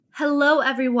Hello,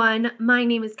 everyone. My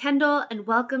name is Kendall, and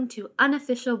welcome to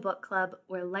Unofficial Book Club,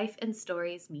 where life and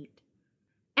stories meet.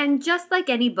 And just like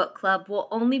any book club, we'll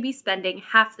only be spending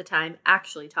half the time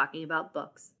actually talking about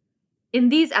books. In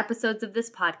these episodes of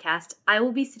this podcast, I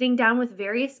will be sitting down with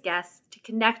various guests to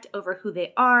connect over who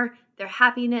they are, their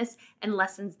happiness, and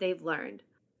lessons they've learned.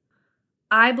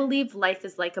 I believe life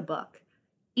is like a book.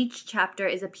 Each chapter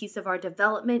is a piece of our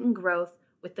development and growth,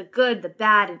 with the good, the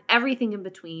bad, and everything in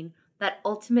between, that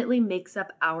ultimately makes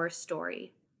up our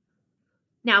story.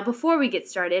 Now, before we get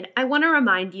started, I want to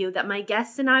remind you that my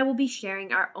guests and I will be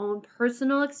sharing our own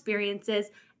personal experiences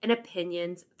and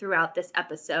opinions throughout this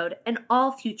episode and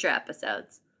all future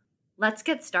episodes. Let's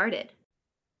get started.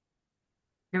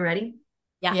 You ready?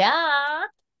 Yeah.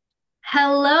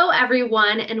 Hello,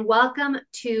 everyone, and welcome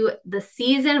to the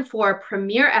season 4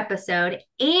 premiere episode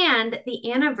and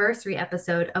the anniversary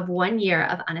episode of 1 year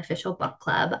of Unofficial Book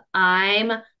Club.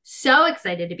 I'm so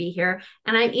excited to be here,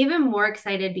 and I'm even more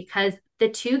excited because the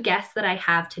two guests that I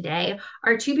have today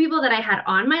are two people that I had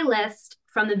on my list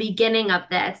from the beginning of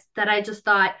this that I just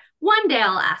thought, one day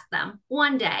I'll ask them,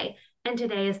 one day, and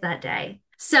today is that day.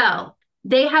 So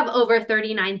they have over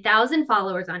 39,000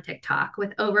 followers on TikTok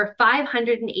with over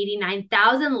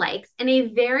 589,000 likes in a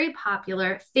very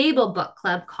popular fable book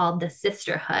club called The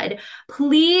Sisterhood.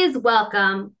 Please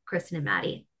welcome Kris and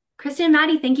Maddie. Kris and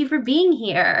Maddie, thank you for being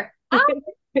here.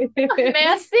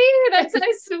 Merci. That's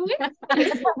nice to meet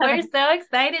you. We're so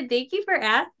excited. Thank you for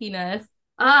asking us.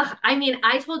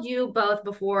 I told you both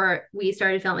before we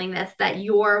started filming this that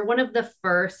you're one of the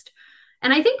first,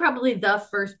 and I think probably the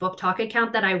first book talk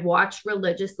account that I watched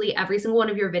religiously every single one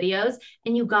of your videos.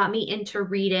 And you got me into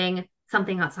reading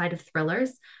something outside of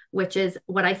thrillers, which is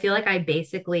what I feel like I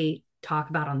basically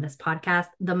talk about on this podcast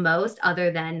the most,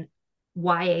 other than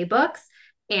YA books.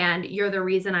 And you're the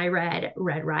reason I read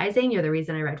Red Rising. You're the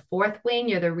reason I read Fourth Wing.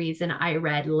 You're the reason I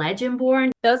read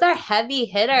Legendborn. Those are heavy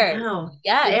hitters. No,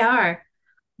 yes, they are.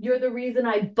 You're the reason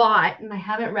I bought, and I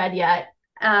haven't read yet.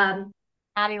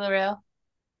 Addie LaRue.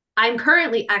 I'm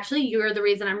currently, actually, you're the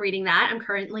reason I'm reading that. I'm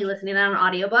currently listening to that on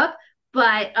audiobook.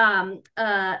 But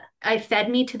I Fed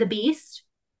Me to the Beast.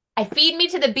 I Feed Me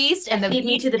to the Beast, and the Feed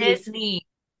Me Beast to the is Beast. me.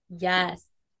 Yes.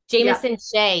 Jameson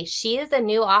Shea. She is a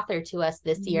new author to us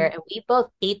this year, and we both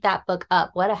ate that book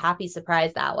up. What a happy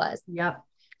surprise that was. Yep.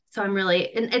 So I'm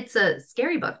really, and it's a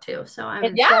scary book too. So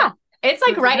it's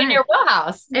like right in your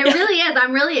wheelhouse. It really is.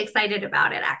 I'm really excited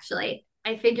about it, actually.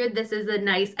 I figured this is a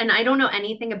nice, and I don't know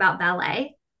anything about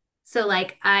ballet. So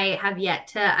like I have yet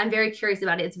to, I'm very curious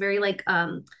about it. It's very like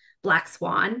Black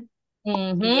Swan,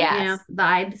 Yes.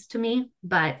 vibes to me.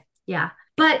 But yeah.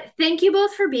 But thank you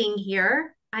both for being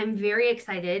here. I'm very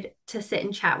excited to sit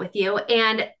and chat with you.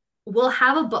 And we'll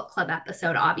have a book club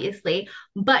episode, obviously.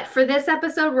 But for this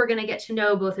episode, we're going to get to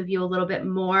know both of you a little bit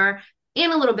more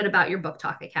and a little bit about your book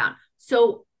talk account.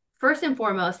 So first and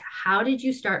foremost, how did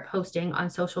you start posting on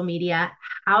social media?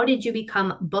 How did you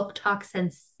become book talk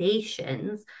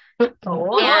sensations?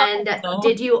 And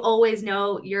did you always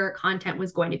know your content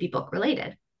was going to be book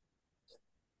related?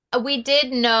 We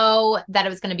did know that it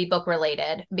was going to be book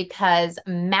related because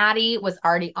Maddie was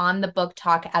already on the book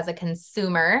talk as a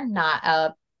consumer, not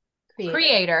a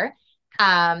creator.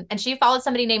 And she followed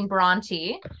somebody named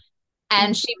Bronte.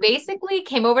 And she basically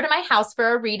came over to my house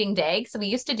for a reading day. So we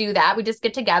used to do that. We just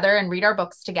get together and read our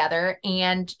books together.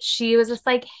 And she was just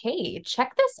like, hey,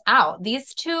 check this out.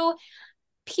 These two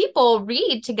people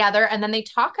read together and then they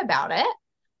talk about it.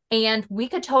 And we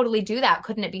could totally do that.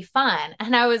 Couldn't it be fun?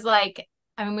 And I was like,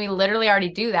 I mean, we literally already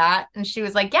do that. And she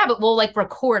was like, yeah, but we'll like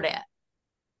record it.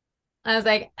 I was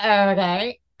like,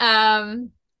 okay.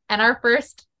 And our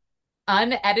first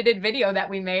unedited video that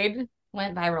we made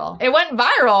went viral. It went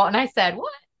viral. And I said,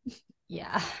 what?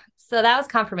 Yeah. So that was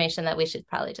confirmation that we should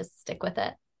probably just stick with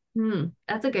it.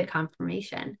 That's a good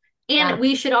confirmation. And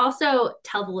we should also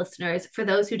tell the listeners, for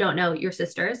those who don't know, your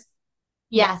sisters.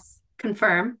 Yes.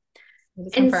 Confirm.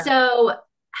 And so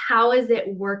how is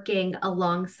it working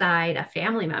alongside a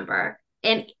family member?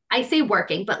 And I say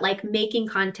working, but like making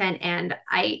content. And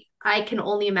I can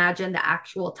only imagine the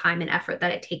actual time and effort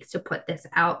that it takes to put this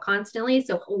out constantly.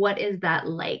 So what is that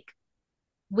like?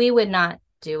 We would not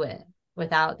do it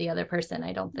without the other person,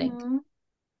 I don't think.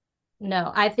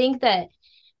 No, I think that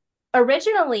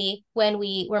originally when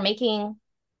we were making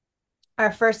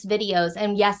our first videos,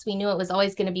 and yes, we knew it was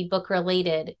always going to be book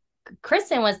related,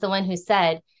 Kristen was the one who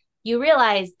said, you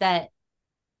realize that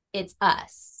it's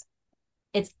us.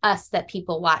 It's us that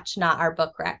people watch, not our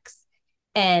book recs.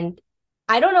 And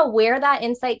I don't know where that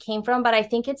insight came from, but I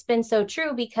think it's been so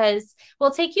true because,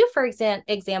 well, take you for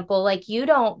example, like you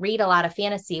don't read a lot of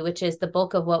fantasy, which is the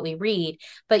bulk of what we read,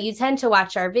 but you tend to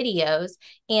watch our videos,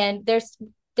 and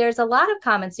there's a lot of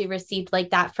comments we received like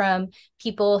that from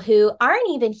people who aren't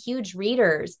even huge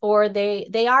readers, or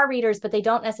they are readers, but they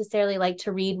don't necessarily like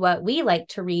to read what we like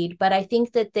to read. But I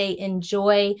think that they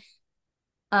enjoy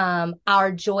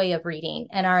our joy of reading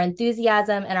and our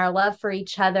enthusiasm and our love for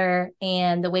each other,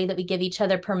 and the way that we give each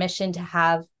other permission to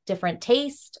have different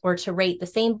taste, or to rate the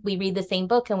same. We read the same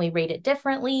book and we rate it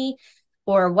differently,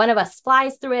 or one of us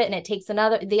flies through it and it takes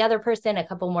the other person a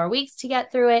couple more weeks to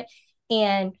get through it.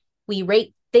 And we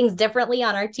rate things differently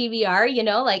on our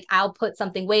TBR, like I'll put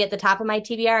something way at the top of my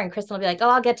TBR and Kristen will be like, oh,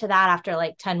 I'll get to that after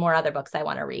like 10 more other books I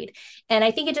want to read. And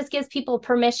I think it just gives people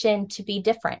permission to be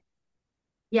different.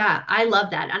 Yeah, I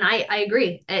love that. And I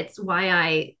agree. It's why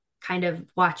I kind of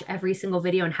watch every single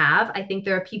video and have. I think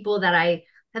there are people that I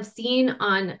have seen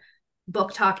on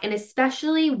Book Talk, and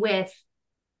especially with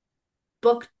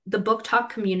the Book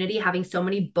Talk community having so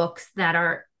many books that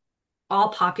are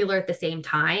all popular at the same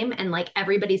time and like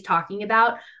everybody's talking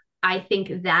about, I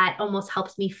think that almost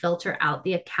helps me filter out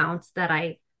the accounts that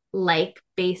I like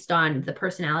based on the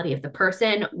personality of the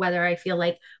person, whether I feel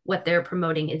like what they're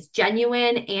promoting is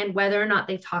genuine and whether or not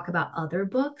they talk about other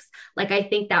books. Like, I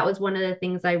think that was one of the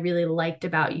things I really liked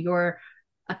about your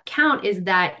account, is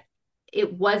that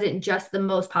it wasn't just the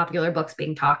most popular books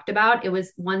being talked about. It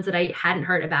was ones that I hadn't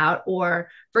heard about. Or,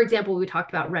 for example, we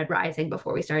talked about Red Rising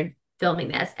before we started filming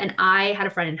this, and I had a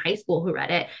friend in high school who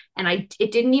read it, and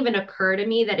it didn't even occur to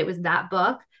me that it was that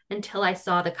book until I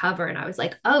saw the cover, and I was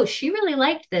like, oh, she really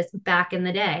liked this back in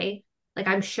the day. Like,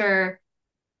 I'm sure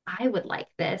I would like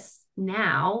this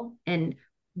now. And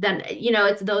then,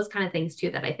 it's those kind of things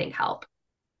too that I think help.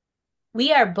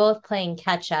 We are both playing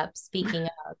catch up, speaking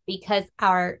of, because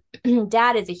our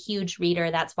dad is a huge reader.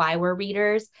 That's why we're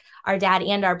readers. Our dad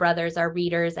and our brothers are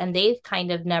readers, and they've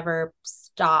kind of never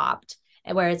stopped.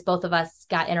 Whereas both of us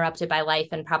got interrupted by life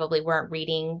and probably weren't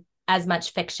reading as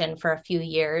much fiction for a few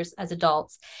years as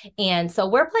adults. And so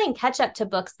we're playing catch up to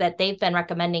books that they've been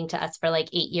recommending to us for like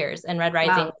 8 years. And Red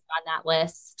Rising is on that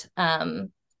list.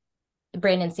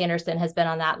 Brandon Sanderson has been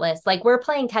on that list. Like, we're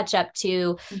playing catch up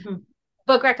to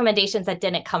book recommendations that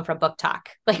didn't come from Book Talk.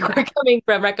 Like, we're coming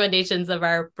from recommendations of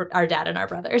our dad and our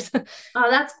brothers. Oh,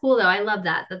 that's cool though. I love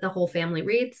that the whole family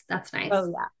reads. That's nice. Oh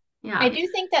yeah. Yeah. I do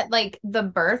think that like the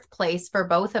birthplace for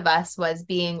both of us was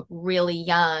being really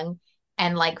young,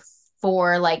 and like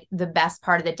for like the best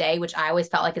part of the day, which I always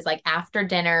felt like is like after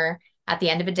dinner at the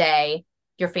end of a day,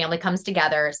 your family comes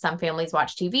together. Some families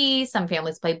watch TV, some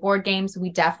families play board games.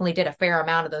 We definitely did a fair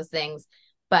amount of those things,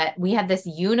 but we had this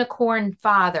unicorn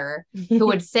father who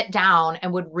would sit down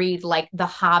and would read like The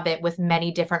Hobbit with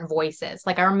many different voices.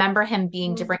 Like, I remember him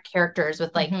being different characters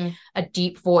with like a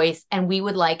deep voice, and we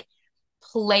would like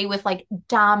play with like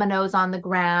dominoes on the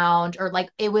ground, or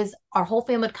like it was our whole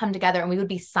family would come together and we would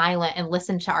be silent and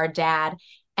listen to our dad.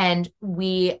 And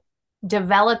we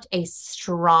developed a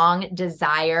strong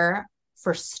desire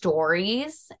for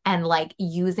stories and like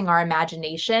using our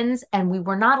imaginations. And we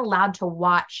were not allowed to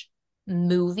watch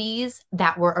movies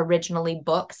that were originally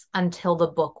books until the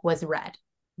book was read.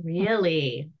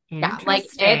 Really? Yeah, like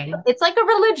it's like a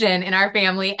religion in our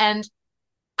family. And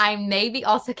I may be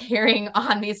also carrying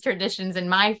on these traditions in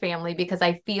my family because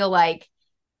I feel like,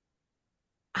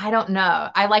 I don't know.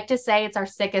 I like to say it's our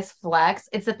sickest flex.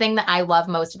 It's the thing that I love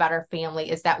most about our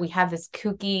family, is that we have this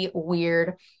kooky,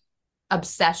 weird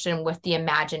obsession with the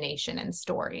imagination and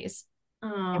stories.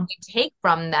 And we take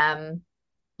from them,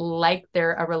 like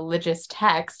they're a religious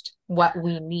text, what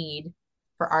we need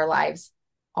for our lives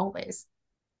always.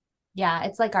 Yeah,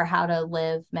 it's like our how to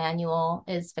live manual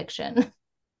is fiction.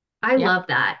 I love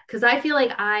that, because I feel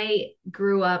like I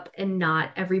grew up and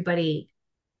not everybody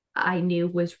I knew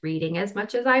was reading as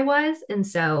much as I was. And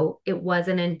so it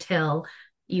wasn't until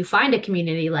you find a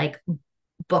community like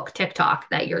Book TikTok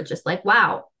that you're just like,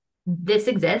 wow, this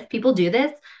exists. People do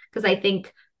this. Because I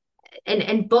think,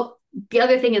 the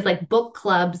other thing is like book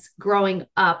clubs growing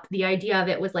up, the idea of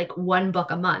it was like one book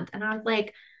a month. And I was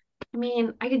like, I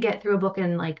mean, I could get through a book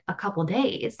in like a couple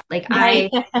days. Like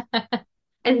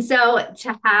and so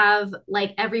to have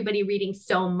like everybody reading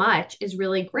so much is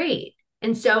really great.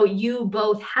 And so you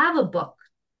both have a book,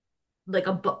 like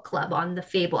a book club on the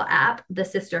Fable app, the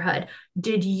Sisterhood.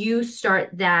 Did you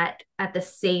start that at the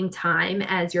same time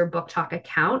as your Book Talk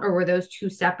account, or were those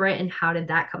two separate? And how did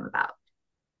that come about?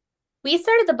 We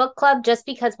started the book club just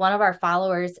because one of our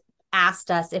followers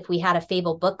asked us if we had a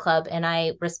Fable book club, and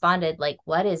I responded like,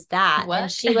 what is that?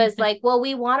 And she was like, well,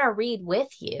 we want to read with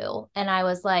you. And I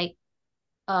was like,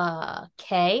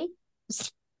 okay.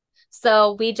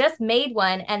 So we just made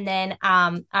one, and then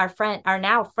our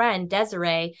now friend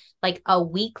Desiree, like a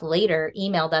week later,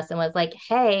 emailed us and was like,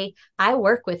 "Hey, I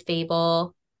work with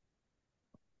Fable.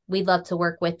 We'd love to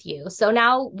work with you." So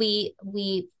now we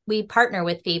partner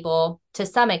with Fable to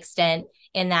some extent,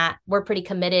 in that we're pretty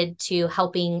committed to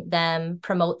helping them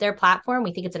promote their platform.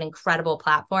 We think it's an incredible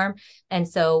platform, and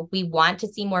so we want to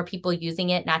see more people using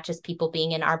it, not just people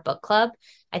being in our book club.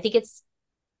 I think it's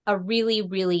a really,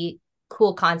 really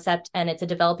cool concept, and it's a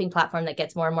developing platform that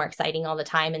gets more and more exciting all the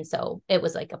time. And so it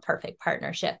was like a perfect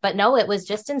partnership. But no, it was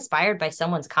just inspired by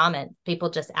someone's comment. People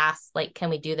just asked, like, can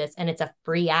we do this? And it's a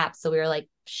free app. So we were like,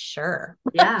 sure.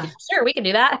 Yeah. Sure, we can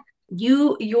do that.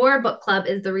 Your book club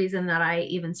is the reason that I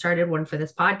even started one for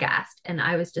this podcast. And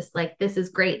I was just like, this is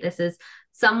great. This is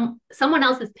someone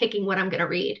else is picking what I'm going to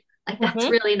read. Like, that's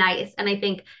really nice. And I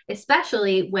think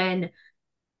especially when,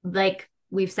 like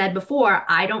we've said before,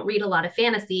 I don't read a lot of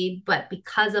fantasy, but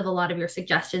because of a lot of your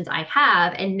suggestions I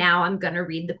have, and now I'm going to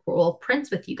read The Cruel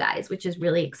Prince with you guys, which is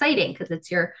really exciting because it's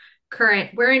your current,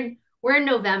 we're in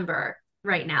November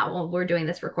right now when we're doing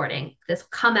this recording. This will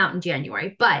come out in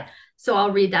January, but so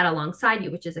I'll read that alongside you,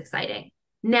 which is exciting.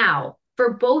 Now,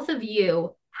 for both of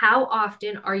you, how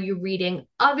often are you reading,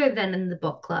 other than in the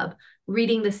book club,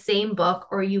 reading the same book,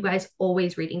 or are you guys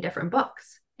always reading different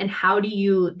books? And how do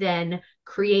you then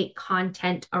create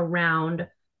content around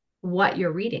what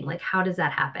you're reading? Like, how does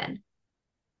that happen?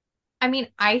 I mean,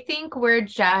 I think we're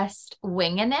just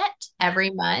winging it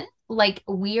every month. Like,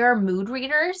 we are mood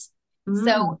readers.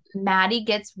 So Maddie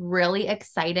gets really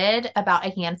excited about a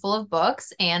handful of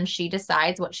books, and she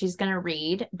decides what she's going to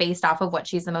read based off of what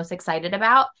she's the most excited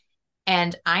about.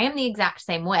 And I am the exact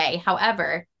same way.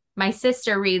 However, my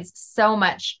sister reads so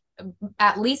much,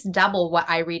 at least double what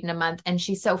I read in a month. And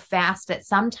she's so fast that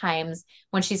sometimes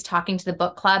when she's talking to the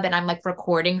book club and I'm like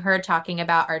recording her talking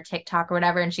about our TikTok or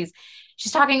whatever, and she's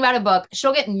talking about a book,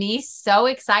 she'll get me so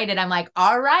excited. I'm like,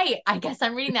 all right, I guess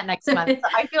I'm reading that next month.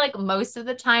 So I feel like most of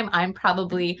the time I'm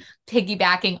probably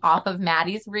piggybacking off of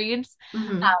Maddie's reads.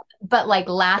 But like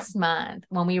last month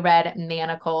when we read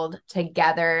Manacled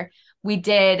together, we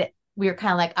were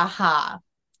kind of like, aha,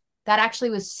 that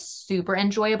actually was super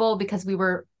enjoyable because we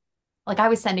were like, I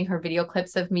was sending her video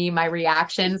clips of me, my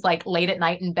reactions, like late at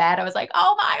night in bed. I was like,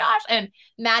 oh my gosh. And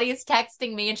Maddie is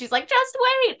texting me and she's like, just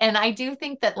wait. And I do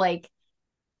think that, like,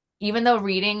 even though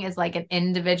reading is like an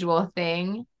individual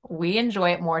thing, we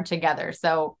enjoy it more together.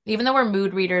 So even though we're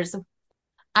mood readers,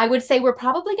 I would say we're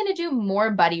probably going to do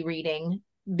more buddy reading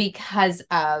because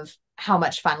of how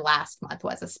much fun last month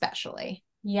was, especially.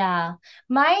 Yeah.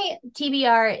 My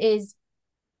TBR is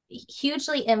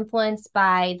hugely influenced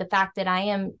by the fact that I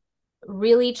am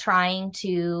really trying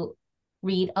to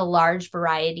read a large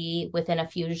variety within a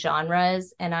few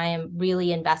genres, and I am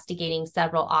really investigating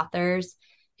several authors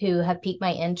who have piqued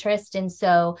my interest. And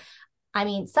so, I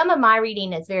mean, some of my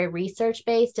reading is very research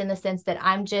based in the sense that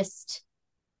I'm just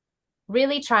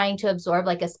really trying to absorb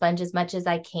like a sponge as much as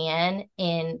I can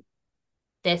in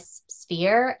this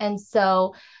sphere. And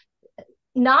so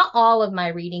not all of my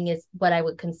reading is what I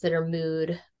would consider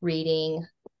mood reading,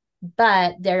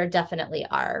 but there definitely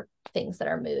are things that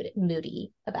are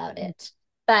moody about it.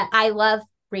 But I love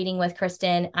reading with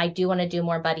Kristen. I do want to do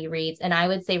more buddy reads. And I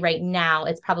would say right now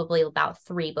it's probably about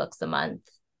 3 books a month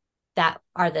that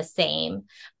are the same.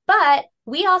 But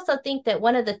we also think that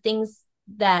one of the things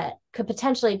that could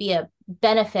potentially be a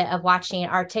benefit of watching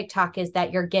our TikTok is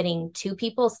that you're getting two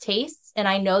people's tastes. And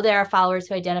I know there are followers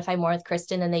who identify more with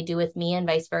Kristen than they do with me and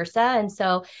vice versa. And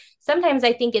so sometimes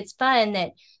I think it's fun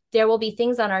that there will be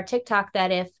things on our TikTok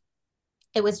that if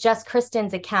it was just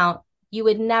Kristen's account, you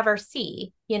would never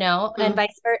see, you know, and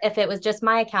vice versa. If it was just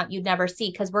my account, you'd never see,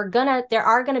 because there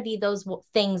are going to be those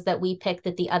things that we pick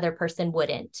that the other person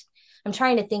wouldn't. I'm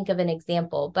trying to think of an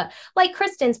example, but like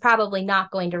Kristen's probably not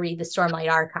going to read the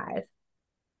Stormlight Archive.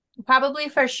 Probably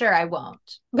for sure I won't.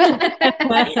 And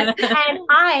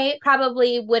I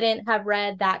probably wouldn't have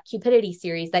read that Cupidity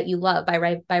series that you love by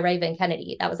Raven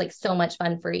Kennedy. That was like so much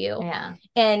fun for you. Yeah.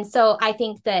 And so I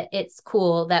think that it's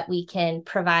cool that we can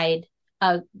provide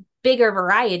a bigger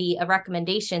variety of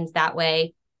recommendations that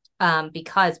way,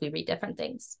 because we read different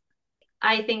things.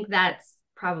 I think that's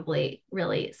probably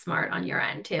really smart on your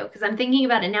end too, because I'm thinking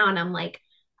about it now and I'm like,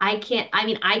 I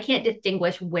can't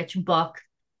distinguish which book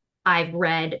I've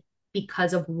read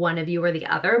because of one of you or the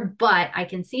other, but I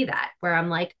can see that where I'm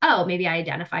like, oh, maybe I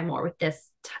identify more with this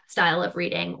style of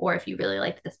reading, or if you really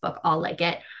like this book, I'll like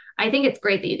it. I think it's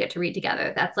great that you get to read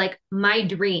together. That's like my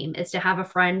dream, is to have a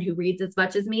friend who reads as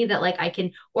much as me, that like I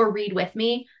can, or read with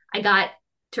me. I got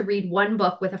to read one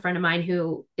book with a friend of mine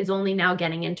who is only now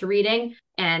getting into reading,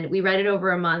 and we read it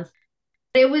over a month.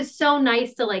 It was so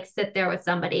nice to like sit there with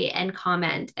somebody and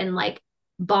comment and like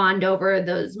bond over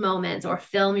those moments, or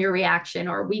film your reaction,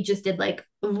 or we just did like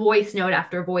voice note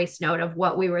after voice note of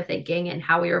what we were thinking and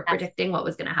how we were predicting what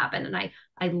was going to happen. And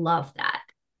I love that.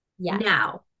 Yes.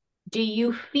 Now, do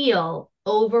you feel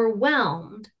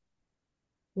overwhelmed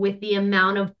with the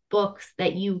amount of books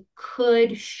that you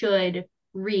should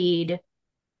read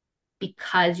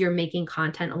because you're making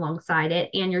content alongside it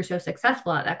and you're so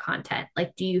successful at that content?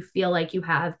 Like, do you feel like you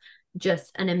have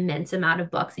just an immense amount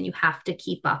of books and you have to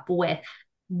keep up with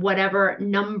whatever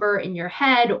number in your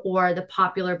head or the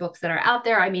popular books that are out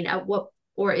there? I mean,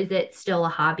 or is it still a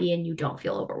hobby and you don't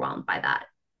feel overwhelmed by that?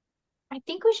 I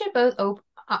think we should both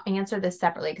answer this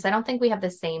separately because I don't think we have the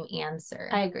same answer.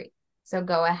 I agree. So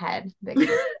go ahead.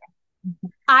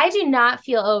 I do not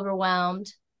feel overwhelmed.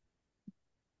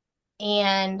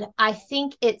 And I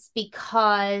think it's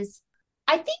because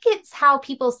I think it's how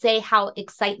people say how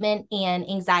excitement and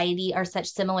anxiety are such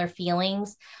similar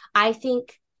feelings. I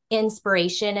think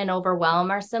inspiration and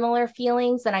overwhelm are similar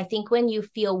feelings. And I think when you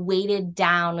feel weighted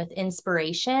down with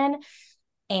inspiration,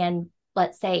 and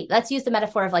let's use the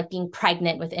metaphor of like being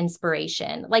pregnant with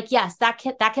inspiration. Like, yes, that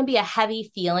can be a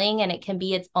heavy feeling and it can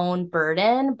be its own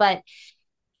burden, but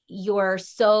you're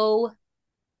so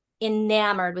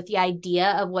enamored with the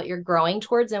idea of what you're growing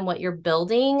towards and what you're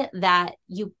building that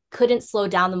you couldn't slow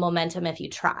down the momentum if you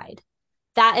tried.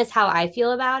 That is how I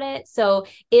feel about it. So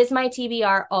is my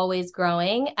TBR always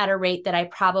growing at a rate that I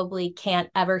probably can't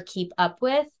ever keep up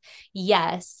with?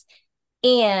 Yes.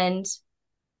 And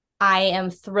I am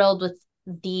thrilled with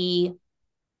the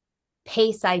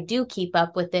pace I do keep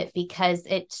up with it, because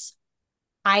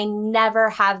I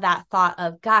never have that thought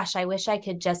of, gosh, I wish I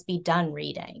could just be done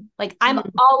reading. Like, I'm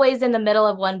always in the middle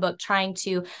of one book trying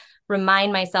to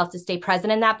remind myself to stay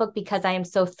present in that book because I am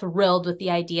so thrilled with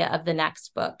the idea of the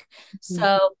next book.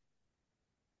 So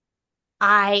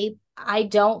I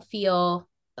don't feel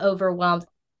overwhelmed.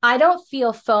 I don't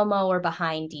feel FOMO or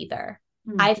behind either.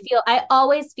 I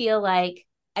always feel like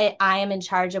I am in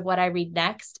charge of what I read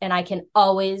next, and I can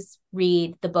always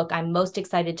read the book I'm most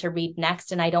excited to read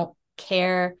next. And I don't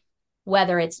care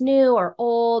whether it's new or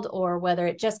old, or whether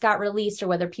it just got released, or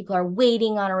whether people are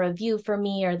waiting on a review for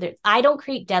me, I don't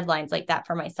create deadlines like that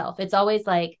for myself. It's always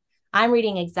like, I'm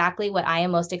reading exactly what I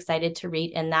am most excited to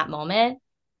read in that moment.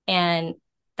 And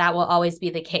that will always be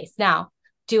the case. Now,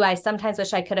 do I sometimes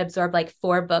wish I could absorb like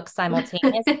 4 books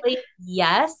simultaneously?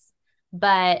 Yes.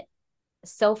 But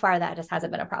so far that just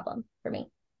hasn't been a problem for me.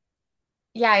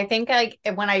 Yeah, I think like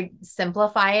when I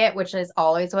simplify it, which is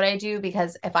always what I do,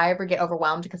 because if I ever get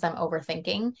overwhelmed because I'm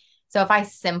overthinking. So if I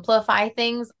simplify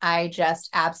things, I just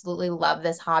absolutely love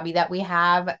this hobby that we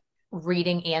have,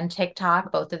 reading and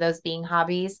TikTok, both of those being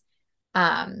hobbies.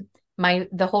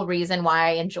 The whole reason why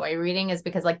I enjoy reading is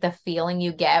because like the feeling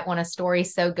you get when a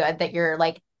story's so good that you're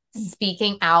like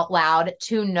speaking out loud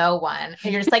to no one.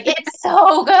 And you're just like, it's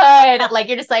so good. Like,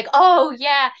 you're just like, oh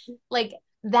yeah. Like,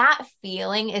 that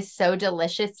feeling is so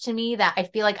delicious to me that I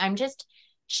feel like I'm just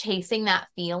chasing that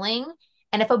feeling.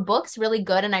 And if a book's really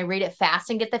good and I read it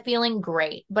fast and get the feeling,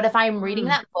 great. But if I'm reading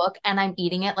that book and I'm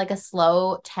eating it like a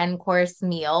slow 10-course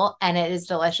meal and it is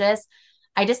delicious,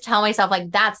 I just tell myself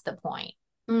like, that's the point.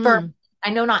 I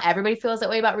know not everybody feels that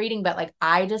way about reading, but like,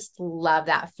 I just love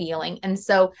that feeling. And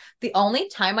so the only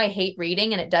time I hate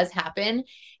reading, and it does happen,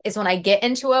 is when I get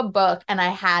into a book and I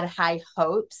had high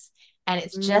hopes and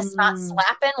it's just not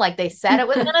slapping like they said it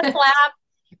was going to slap.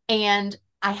 And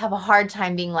I have a hard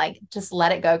time being like, just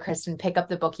let it go, Kristen, pick up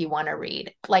the book you want to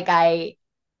read. Like I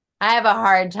have a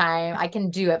hard time. I can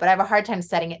do it, but I have a hard time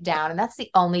setting it down. And that's the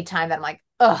only time that I'm like,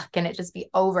 ugh, can it just be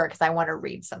over? Because I want to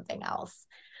read something else.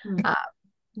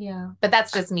 Yeah. But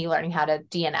that's just me learning how to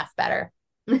DNF better.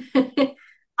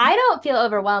 I don't feel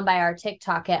overwhelmed by our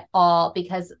TikTok at all,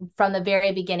 because from the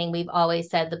very beginning, we've always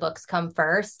said the books come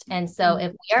first. And so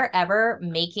if we are ever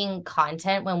making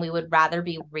content when we would rather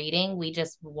be reading, we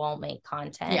just won't make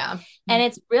content. Yeah. And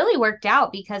it's really worked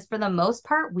out because for the most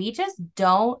part, we just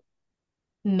don't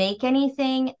make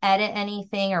anything, edit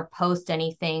anything, or post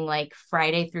anything like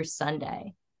Friday through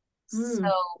Sunday.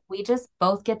 So we just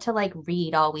both get to like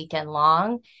read all weekend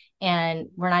long, and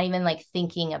we're not even like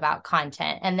thinking about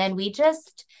content. And then we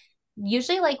just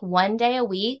usually like one day a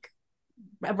week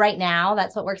right now,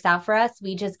 that's what works out for us.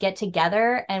 We just get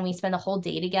together and we spend the whole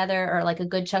day together, or like a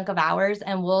good chunk of hours,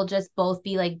 and we'll just both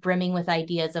be like brimming with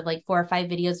ideas of like 4 or 5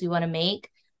 videos we want to make.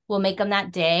 We'll make them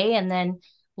that day, and then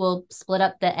we'll split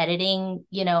up the editing,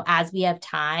 as we have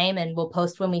time, and we'll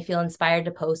post when we feel inspired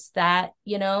to post that,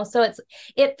 so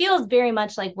it feels very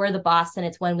much like we're the boss and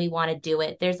it's when we want to do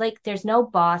it. There's no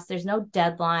boss, there's no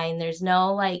deadline, there's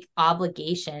no like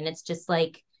obligation. It's just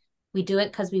like we do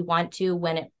it because we want to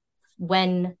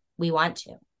when we want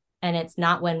to, and it's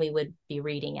not when we would be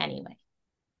reading anyway.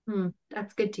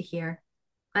 That's good to hear.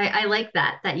 I like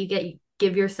that you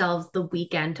give yourselves the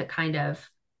weekend to kind of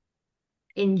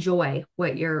enjoy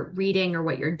what you're reading or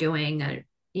what you're doing,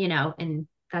 and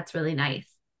that's really nice.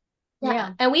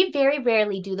 Yeah. And we very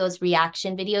rarely do those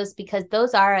reaction videos because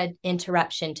those are an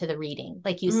interruption to the reading.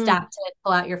 Like you stop to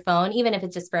pull out your phone, even if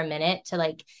it's just for a minute, to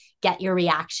like get your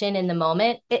reaction in the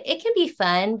moment. It can be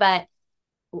fun, but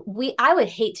I would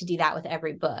hate to do that with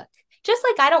every book. Just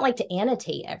like I don't like to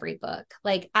annotate every book.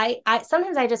 Like I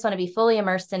sometimes I just want to be fully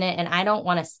immersed in it and I don't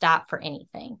want to stop for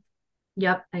anything.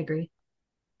 Yep, I agree.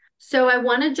 So I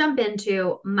want to jump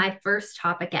into my first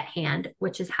topic at hand,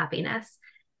 which is happiness.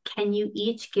 Can you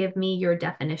each give me your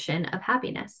definition of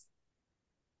happiness?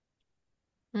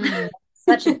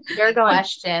 Such a good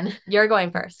question. You're going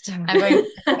first.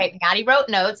 Okay, Maddie wrote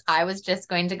notes. I was just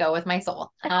going to go with my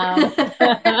soul.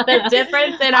 The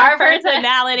difference in our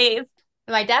personalities.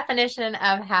 My definition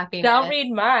of happiness. Don't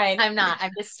read mine. I'm not.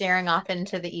 I'm just staring off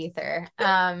into the ether.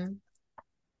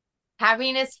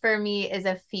 Happiness for me is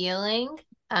a feeling.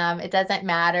 It doesn't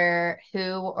matter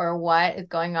who or what is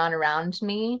going on around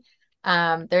me.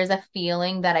 There's a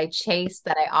feeling that I chase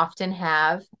that I often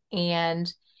have,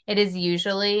 and it is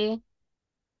usually,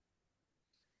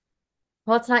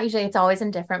 well, it's not usually, it's always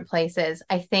in different places.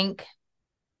 I think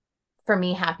for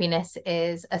me, happiness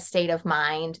is a state of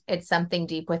mind. It's something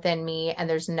deep within me, and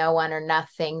there's no one or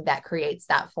nothing that creates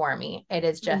that for me. It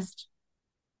is just,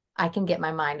 I can get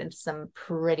my mind into some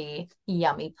pretty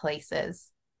yummy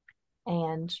places.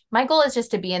 And my goal is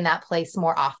just to be in that place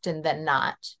more often than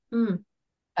not.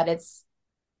 But it's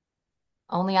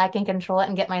only I can control it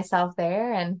and get myself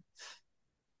there. And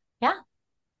yeah.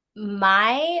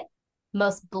 My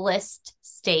most blissed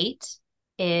state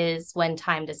is when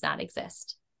time does not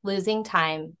exist. Losing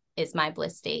time is my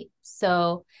bliss state.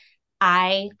 So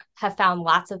I have found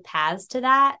lots of paths to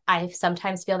that. I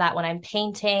sometimes feel that when I'm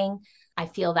painting. I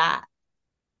feel that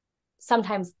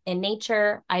sometimes in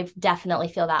nature. I definitely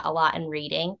feel that a lot in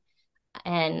reading.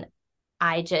 And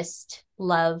I just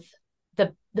love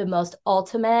the most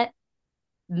ultimate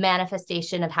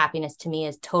manifestation of happiness to me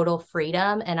is total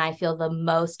freedom. And I feel the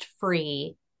most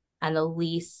free and the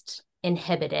least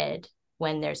inhibited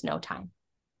when there's no time.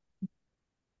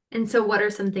 And so what are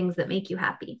some things that make you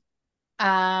happy?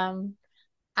 I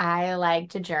like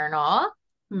to journal.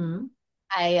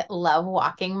 I love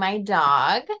walking my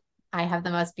dog. I have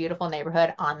the most beautiful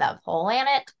neighborhood on the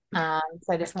planet.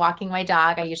 So just walking my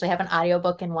dog. I usually have an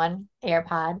audiobook in one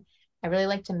AirPod. I really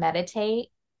like to meditate.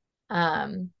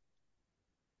 And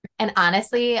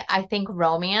honestly, I think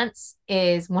romance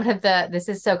is this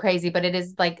is so crazy, but it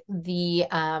is like the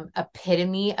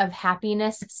epitome of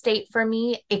happiness state for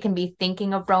me. It can be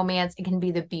thinking of romance. It can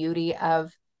be the beauty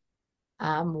of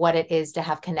what it is to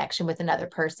have connection with another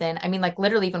person. I mean, like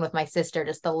literally even with my sister,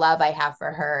 just the love I have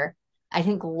for her. I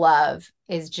think love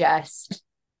is just,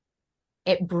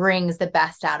 it brings the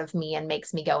best out of me and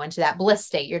makes me go into that bliss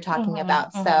state you're talking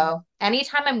about. So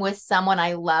anytime I'm with someone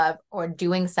I love or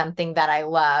doing something that I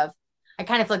love, I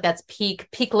kind of feel like that's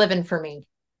peak living for me.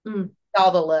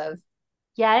 All the love.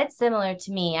 Yeah, it's similar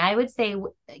to me. I would say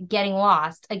getting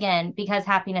lost again, because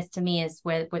happiness to me is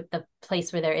where the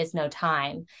place where there is no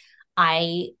time.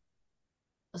 I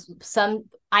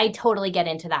totally get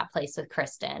into that place with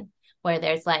Kristen where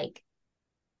there's like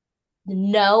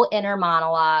no inner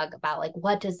monologue about like,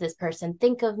 what does this person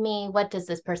think of me? What does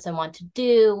this person want to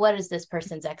do? What is this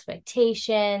person's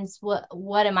expectations?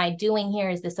 What am I doing here?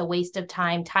 Is this a waste of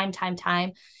time?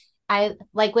 Time. I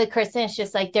like with Kristen, it's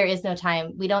just like, there is no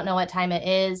time. We don't know what time it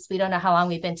is. We don't know how long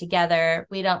we've been together.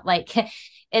 We don't like,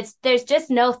 there's just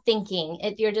no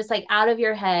thinking. You're just like out of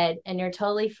your head and you're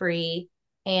totally free.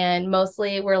 And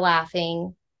mostly we're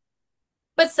laughing.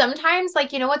 But sometimes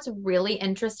like, what's really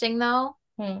interesting though,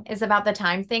 is about the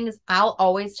time things. I'll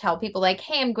always tell people like,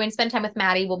 hey, I'm going to spend time with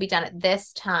Maddie. We'll be done at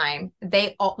this time.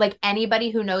 They all, like anybody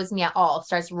who knows me at all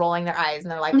starts rolling their eyes and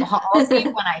they're like, well, I'll see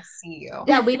you when I see you.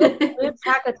 Yeah, we lose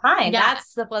track of time. Yeah.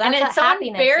 That's and it's so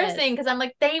embarrassing because I'm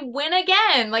like, they win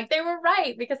again. Like they were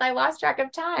right because I lost track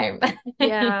of time.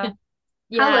 Yeah.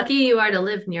 How lucky you are to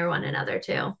live near one another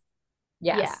too.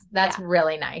 Yes, that's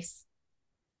really nice.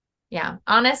 Yeah,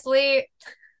 honestly,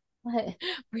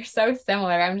 we're so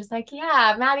similar. I'm just like,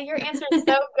 yeah, Maddie, your answer is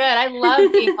so good. I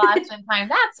love being lost in time.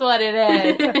 That's what it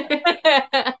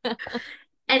is.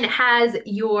 And has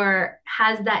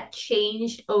that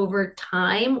changed over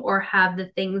time, or have the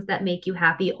things that make you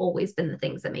happy always been the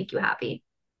things that make you happy?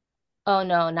 Oh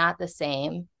no, not the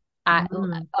same.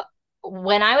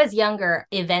 When I was younger,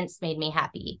 events made me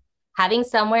happy. Having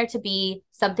somewhere to be,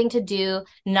 something to do,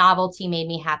 novelty made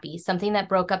me happy. Something that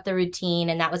broke up the routine,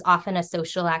 and that was often a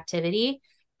social activity.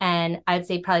 And I'd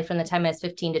say probably from the time I was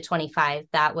 15 to 25,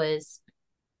 that was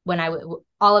when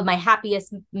all of my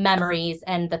happiest memories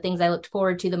and the things I looked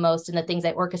forward to the most and the things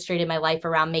I orchestrated my life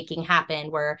around making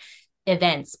happen were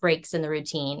events, breaks in the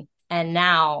routine. And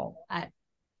now,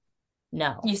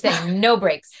 no. You say no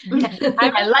breaks.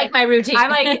 I like my routine.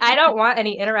 I'm like, I don't want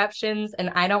any interruptions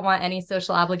and I don't want any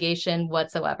social obligation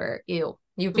whatsoever. Ew.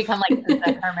 You've become like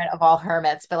the hermit of all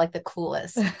hermits, but like the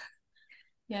coolest.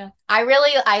 Yeah.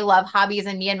 I love hobbies,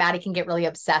 and me and Maddie can get really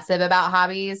obsessive about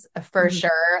hobbies for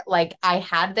sure. Like I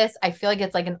feel like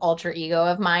it's like an alter ego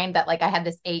of mine that like I had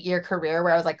this 8-year career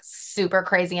where I was like super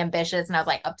crazy ambitious and I was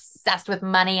like obsessed with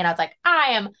money and I was like,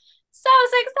 I am so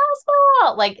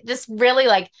successful. Like just really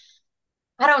like,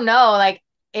 I don't know, like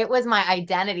it was my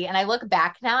identity. And I look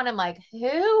back now and I'm like,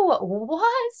 who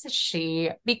was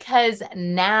she? Because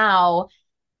now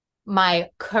my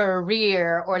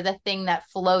career or the thing that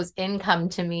flows income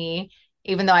to me,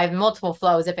 even though I have multiple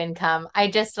flows of income, I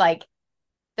just like,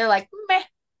 they're like, meh.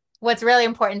 What's really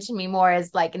important to me more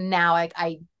is like now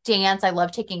I dance. I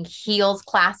love taking heels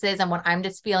classes. And when I'm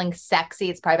just feeling sexy,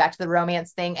 it's probably back to the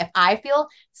romance thing. If I feel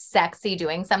sexy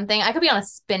doing something, I could be on a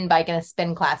spin bike in a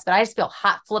spin class, but I just feel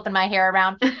hot flipping my hair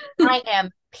around. I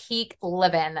am peak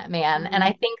living, man. And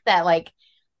I think that like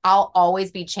I'll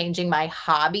always be changing my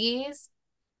hobbies,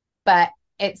 but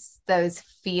it's those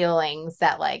feelings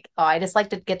that like, oh, I just like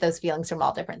to get those feelings from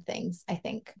all different things, I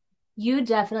think. You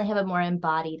definitely have a more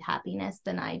embodied happiness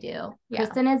than I do. Yeah.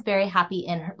 Kristen is very happy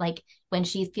in her, like when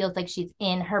she feels like she's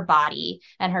in her body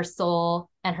and her soul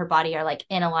and her body are like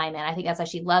in alignment. I think that's why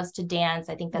she loves to dance.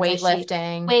 I think that's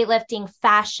weightlifting,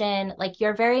 fashion. Like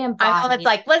you're very embodied. I know it's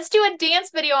like, let's do a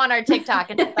dance video on our TikTok.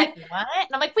 And it's like, what? And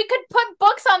I'm like, we could put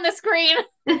books on the screen.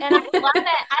 And I love it.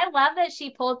 I love that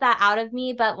she pulls that out of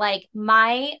me. But like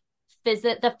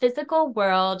the physical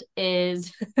world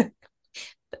is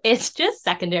it's just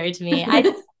secondary to me.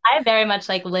 I very much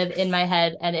like live in my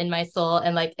head and in my soul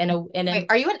and like Wait,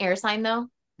 are you an air sign though?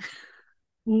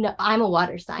 No, I'm a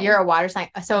water sign. You're a water sign,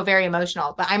 so very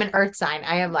emotional, but I'm an earth sign.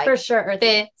 I am like for sure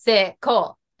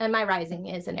physical. And my rising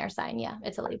is an air sign. Yeah,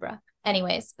 it's a Libra.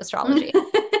 Anyways, astrology.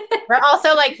 We're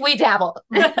also like we dabble.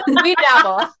 We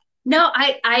dabble. No,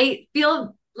 I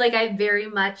feel like I very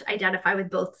much identify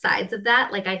with both sides of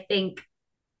that. Like I think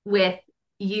with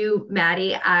you,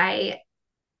 Maddie, I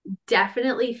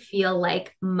definitely feel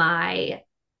like I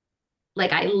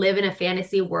live in a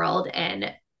fantasy world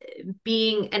and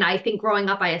I think growing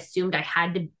up, I assumed I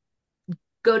had to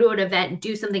go to an event,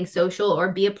 do something social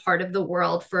or be a part of the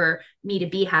world for me to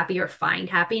be happy or find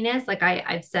happiness. Like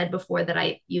I've said before that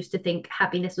I used to think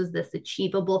happiness was this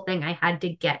achievable thing I had to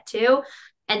get to.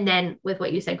 And then with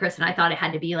what you said, Kristen, I thought it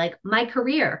had to be like my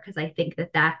career, because I think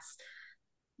that's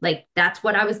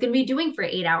what I was going to be doing for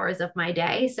 8 hours of my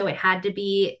day. So it had to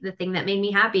be the thing that made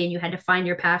me happy, and you had to find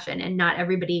your passion. And not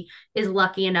everybody is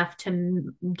lucky enough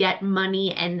to get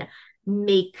money and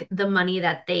make the money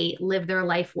that they live their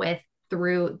life with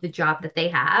through the job that they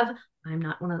have. I'm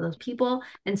not one of those people.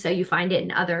 And so you find it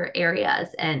in other areas.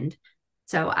 And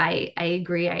so I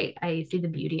agree. I see the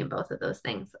beauty in both of those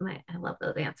things. And I love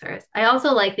those answers. I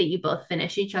also like that you both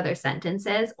finish each other's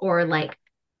sentences or like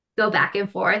go back and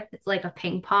forth. It's like a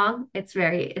ping pong. It's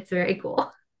very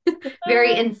cool.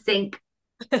 Very in sync.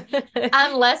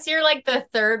 Unless you're like the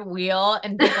third wheel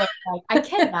and people are like, I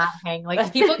cannot hang. Like I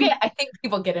think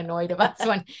people get annoyed of us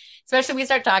when, especially we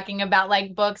start talking about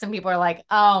like books and people are like,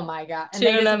 oh my God. And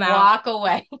they just walk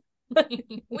away.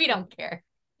 We don't care.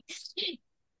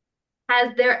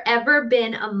 Has there ever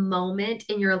been a moment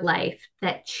in your life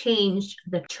that changed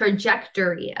the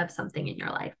trajectory of something in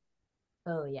your life?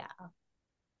 Oh yeah.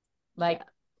 Like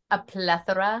a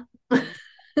plethora.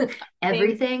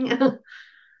 Everything.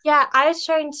 Yeah, I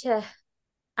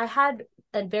had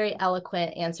a very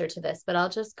eloquent answer to this, but I'll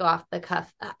just go off the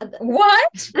cuff.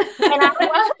 What?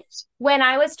 When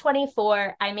I was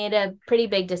 24, I made a pretty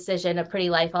big decision, a pretty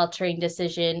life-altering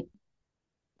decision.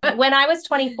 When I was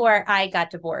 24, I got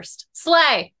divorced.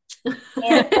 Slay.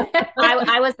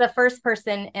 I was the first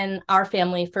person in our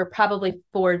family for probably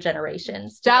 4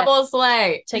 generations. Double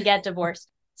slay. To get divorced.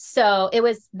 So it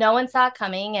was, no one saw it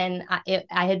coming. And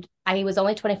I was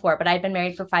only 24, but I'd been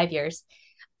married for 5 years.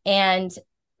 And,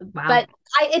 wow. But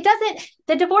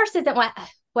the divorce isn't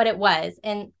what it was.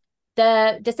 And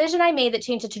the decision I made that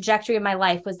changed the trajectory of my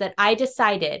life was that I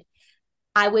decided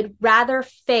I would rather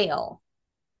fail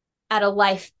at a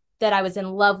life that I was in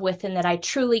love with and that I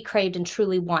truly craved and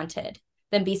truly wanted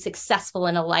than be successful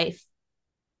in a life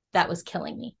that was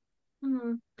killing me.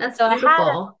 That's so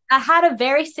beautiful. I had a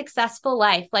very successful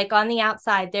life. Like on the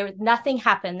outside, there was nothing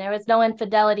happened. There was no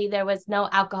infidelity. There was no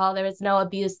alcohol. There was no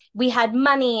abuse. We had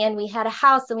money and we had a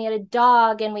house and we had a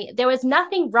dog and there was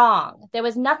nothing wrong. There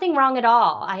was nothing wrong at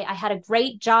all. I had a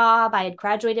great job. I had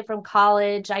graduated from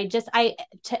college.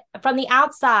 From the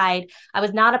outside, I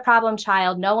was not a problem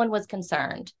child. No one was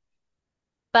concerned.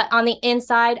 But on the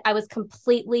inside, I was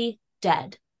completely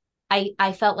dead.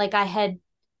 I felt like I had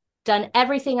done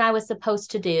everything I was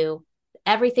supposed to do.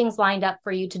 Everything's lined up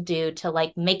for you to do to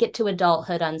like make it to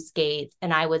adulthood unscathed.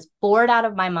 And I was bored out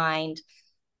of my mind.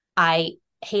 I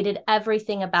hated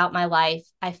everything about my life.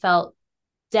 I felt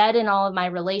dead in all of my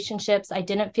relationships. I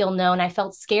didn't feel known. I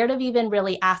felt scared of even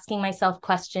really asking myself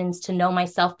questions to know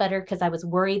myself better because I was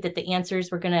worried that the answers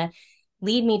were going to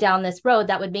lead me down this road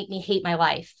that would make me hate my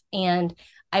life. And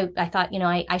I thought,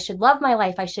 I should love my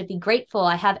life. I should be grateful.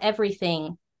 I have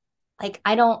everything. Like,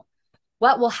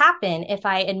 what will happen if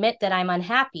I admit that I'm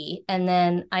unhappy? And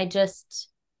then I just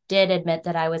did admit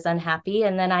that I was unhappy.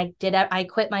 And then I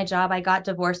quit my job. I got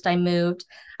divorced. I moved.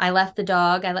 I left the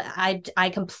dog. I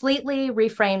completely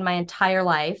reframed my entire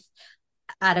life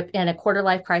in a quarter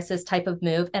life crisis type of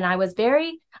move. And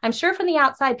I'm sure from the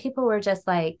outside, people were just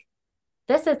like,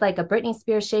 this is like a Britney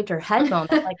Spears shaved her head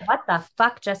moment. Like, what the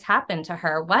fuck just happened to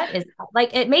her?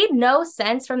 It made no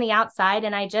sense from the outside.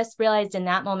 And I just realized in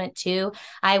that moment too,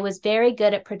 I was very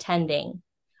good at pretending.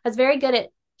 I was very good at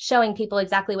showing people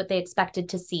exactly what they expected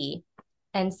to see.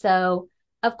 And so,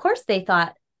 of course it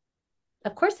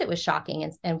was shocking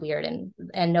and weird and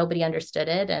nobody understood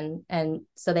it. And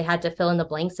so they had to fill in the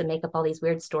blanks and make up all these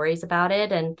weird stories about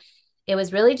it. And it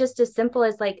was really just as simple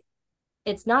as like,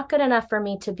 it's not good enough for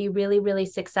me to be really, really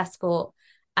successful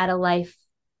at a life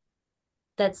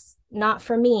that's not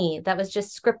for me, that was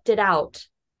just scripted out,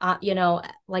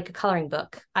 like a coloring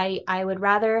book. I would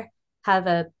really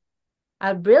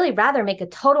rather make a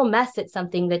total mess at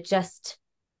something that just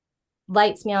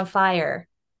lights me on fire.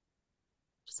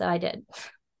 So I did.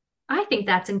 I think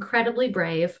that's incredibly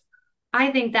brave.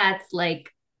 I think that's it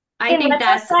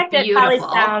probably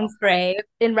beautiful. sounds brave.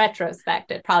 In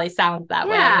retrospect, it probably sounds that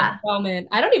way. In the moment,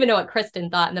 I don't even know what Kristen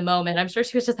thought in the moment. I'm sure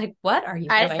she was just like, "What are you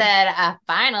doing?" I said,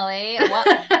 "Finally, what?"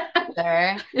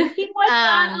 He was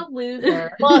not a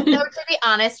loser. Well, no, to be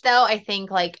honest, though, I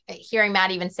think like hearing Matt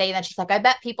even say that, she's like, I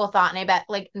bet people thought, and I bet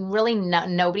like really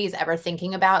nobody's ever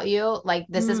thinking about you. Like,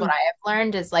 this is what I have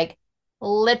learned is like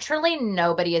literally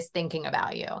nobody is thinking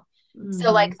about you.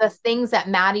 So like the things that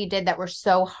Maddie did that were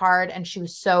so hard, and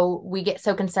we get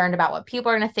so concerned about what people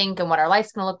are going to think and what our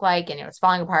life's going to look like, and it's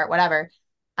falling apart, whatever.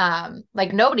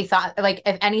 Like nobody thought, like,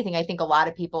 if anything, I think a lot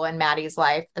of people in Maddie's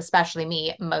life, especially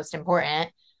me, most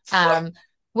important,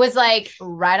 was like,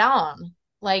 right on.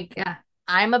 Like, yeah.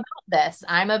 I'm about this.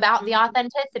 I'm about the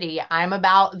authenticity. I'm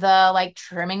about the like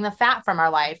trimming the fat from our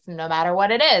life, no matter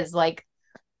what it is. Like,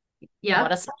 what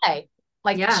to say?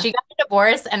 Like, she got a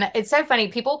divorce, and it's so funny.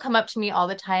 People come up to me all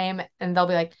the time and they'll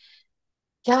be like,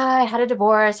 yeah, I had a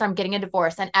divorce, or I'm getting a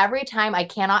divorce. And every time I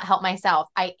cannot help myself,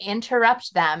 I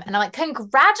interrupt them and I'm like,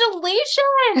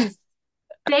 congratulations.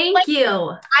 Thank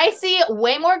you. I see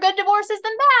way more good divorces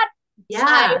than bad.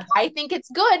 Yeah. I think it's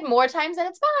good more times than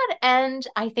it's bad. And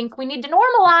I think we need to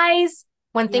normalize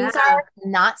when things are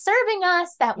not serving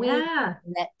us that we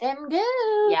let them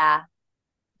go. Yeah.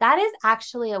 That is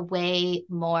actually a way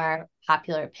more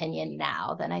popular opinion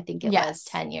now than I think it was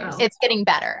 10 years ago. It's getting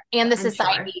better. And the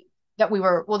society that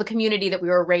the community that we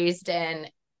were raised in,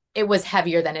 it was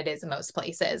heavier than it is in most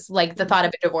places. Like the thought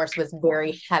of a divorce was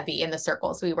very heavy in the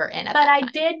circles we were in. But I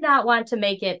did not want to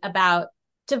make it about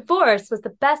divorce was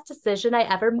the best decision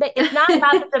I ever made. It's not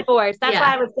about the divorce. That's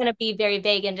why I was going to be very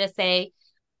vague and just say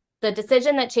the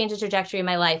decision that changed the trajectory of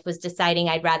my life was deciding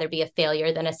I'd rather be a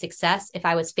failure than a success if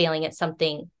I was failing at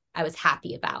something I was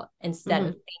happy about instead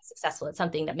of being successful at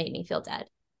something that made me feel dead.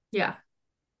 Yeah.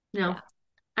 No.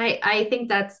 Yeah. I think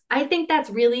that's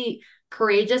really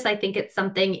courageous. I think it's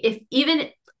something,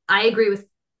 I agree with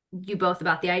you both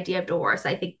about the idea of divorce.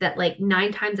 I think that like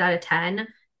 9 times out of 10,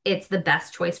 it's the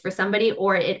best choice for somebody,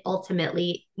 or it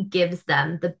ultimately gives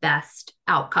them the best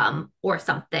outcome or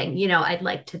something, I'd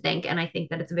like to think. And I think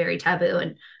that it's very taboo,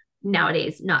 and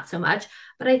nowadays not so much.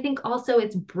 But I think also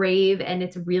it's brave and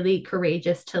it's really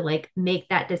courageous to like make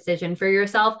that decision for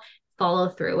yourself, follow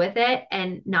through with it.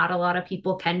 And not a lot of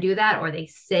people can do that, or they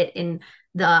sit in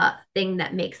the thing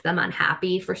that makes them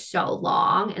unhappy for so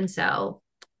long. And so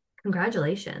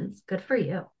Congratulations. Good for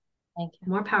you. Thank you.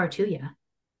 More power to you.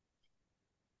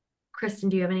 Kristen,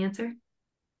 do you have an answer?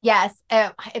 Yes,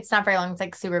 it's not very long. It's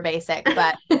like super basic.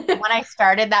 But when I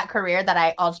started that career that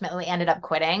I ultimately ended up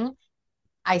quitting,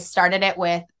 I started it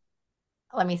with,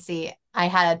 let me see, I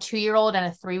had a 2-year-old and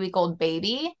a 3-week-old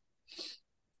baby.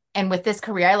 And with this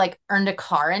career, I like earned a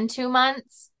car in 2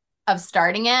 months of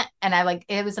starting it. And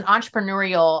it was an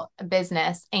entrepreneurial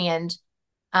business. And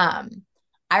I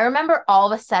remember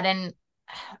all of a sudden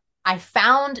I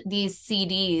found these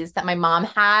CDs that my mom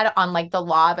had on like the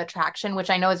law of attraction, which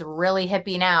I know is really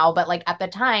hippie now, but like at the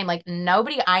time, like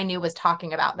nobody I knew was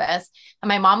talking about this. And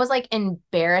my mom was like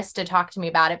embarrassed to talk to me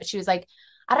about it, but she was like,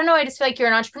 I don't know, I just feel like you're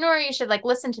an entrepreneur. You should like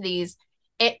listen to these.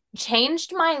 It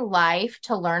changed my life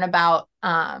to learn about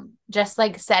just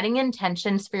like setting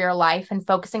intentions for your life and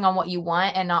focusing on what you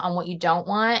want and not on what you don't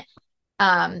want.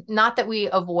 Not that we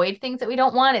avoid things that we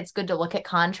don't want. It's good to look at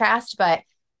contrast, but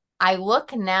I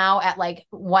look now at like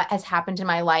what has happened in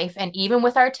my life. And even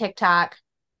with our TikTok,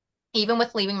 even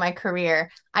with leaving my career,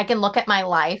 I can look at my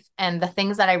life and the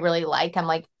things that I really like. I'm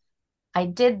like, I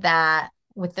did that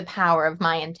with the power of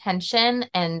my intention.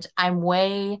 And I'm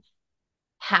way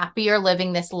happier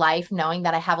living this life knowing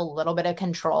that I have a little bit of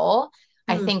control.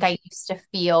 I think I used to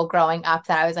feel growing up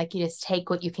that I was like, you just take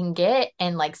what you can get.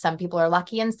 And like some people are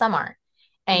lucky and some aren't.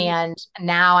 And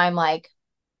now I'm like,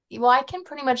 well, I can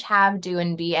pretty much have, do,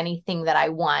 and be anything that I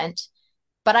want,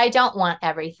 but I don't want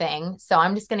everything. So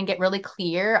I'm just going to get really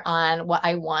clear on what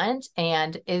I want.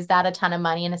 And is that a ton of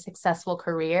money in a successful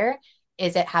career?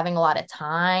 Is it having a lot of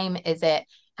time? Is it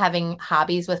having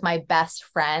hobbies with my best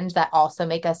friend that also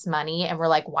make us money? And we're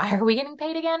like, why are we getting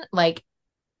paid again? Like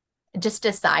just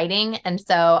deciding. And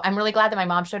so I'm really glad that my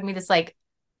mom showed me this like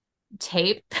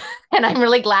tape. And I'm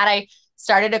really glad I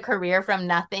started a career from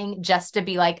nothing just to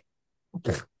be like,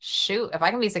 shoot, if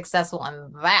I can be successful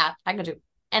in that, I could do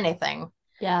anything.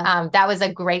 Yeah. That was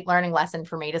a great learning lesson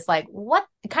for me. Just like, what?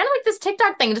 Kind of like this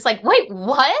TikTok thing. Just like, wait,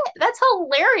 what? That's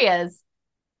hilarious.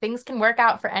 Things can work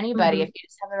out for anybody if you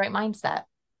just have the right mindset.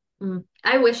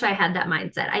 I wish I had that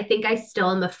mindset. I think I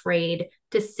still am afraid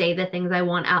to say the things I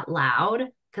want out loud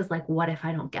because like, what if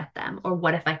I don't get them? Or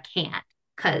what if I can't?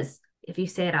 Because if you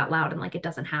say it out loud and like it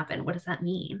doesn't happen, what does that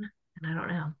mean? And I don't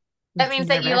know. That means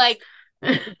that you like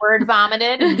word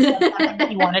vomited and said something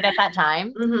that you wanted at that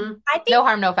time. I think no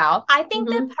harm, no foul. I think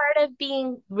that part of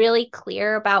being really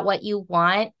clear about what you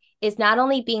want is not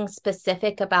only being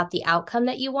specific about the outcome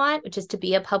that you want, which is to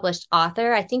be a published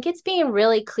author. I think it's being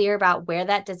really clear about where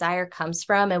that desire comes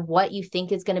from and what you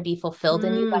think is going to be fulfilled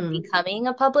in you by becoming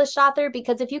a published author.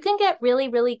 Because if you can get really,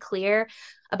 really clear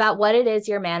about what it is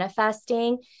you're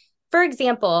manifesting, for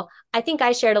example, I think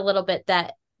I shared a little bit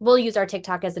that we'll use our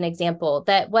TikTok as an example,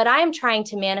 that what I'm trying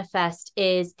to manifest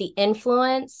is the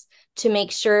influence to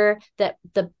make sure that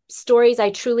the stories I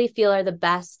truly feel are the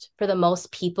best for the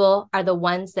most people are the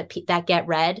ones that that get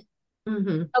read.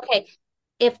 Okay.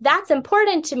 If that's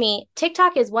important to me,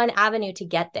 TikTok is one avenue to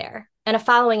get there. And a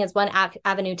following is one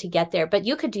avenue to get there. But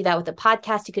you could do that with a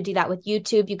podcast. You could do that with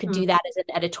YouTube. You could do that as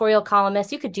an editorial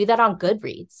columnist. You could do that on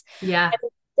Goodreads. Yeah.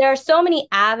 And there are so many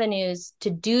avenues to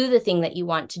do the thing that you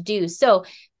want to do. So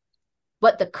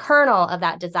what the kernel of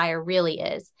that desire really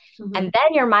is. And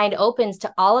then your mind opens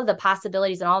to all of the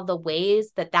possibilities and all of the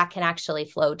ways that that can actually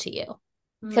flow to you.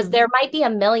 Because there might be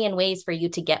a million ways for you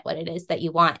to get what it is that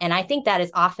you want. And I think that is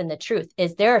often the truth,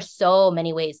 is there are so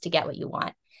many ways to get what you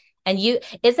want. And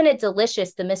isn't it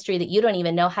delicious, the mystery that you don't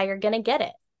even know how you're going to get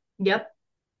it? Yep.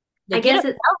 Like, I guess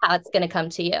you don't know how it's going to come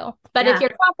to you. But if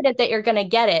you're confident that you're going to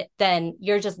get it, then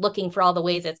you're just looking for all the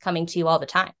ways it's coming to you all the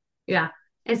time. Yeah.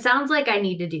 It sounds like I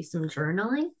need to do some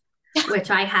journaling, which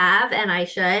I have and I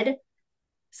should.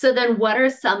 So then what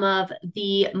are some of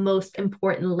the most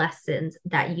important lessons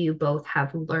that you both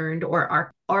have learned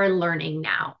or are learning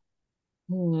now?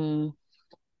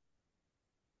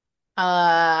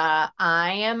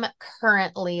 I am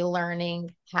currently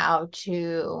learning how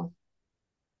to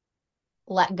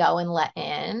let go and let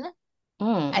in.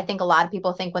 I think a lot of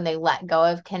people think when they let go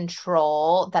of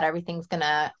control that everything's going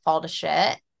to fall to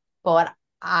shit. But what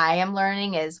I am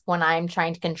learning is when I'm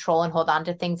trying to control and hold on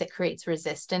to things, it creates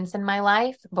resistance in my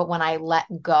life. But when I let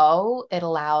go, it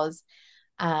allows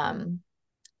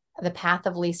the path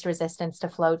of least resistance to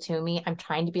flow to me. I'm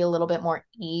trying to be a little bit more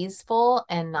easeful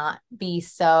and not be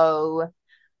so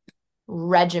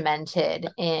regimented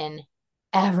in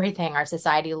everything. Our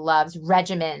society loves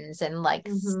regimens and like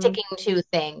sticking to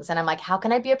things. And I'm like, how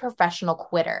can I be a professional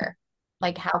quitter?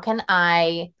 Like, how can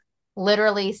I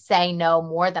literally say no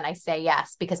more than I say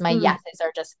yes? Because my yeses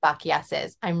are just fuck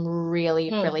yeses. I'm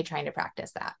really, really trying to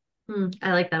practice that.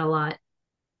 I like that a lot.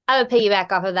 I would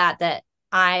piggyback off of that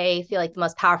I feel like the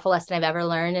most powerful lesson I've ever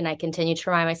learned, and I continue to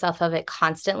remind myself of it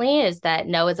constantly, is that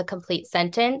no is a complete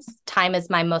sentence. Time is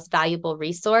my most valuable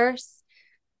resource.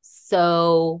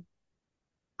 So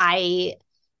I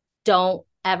don't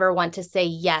ever want to say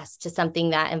yes to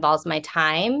something that involves my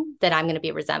time that I'm going to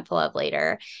be resentful of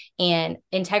later. And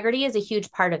integrity is a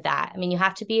huge part of that. I mean, you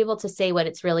have to be able to say what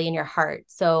it's really in your heart.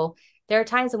 So there are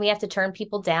times when we have to turn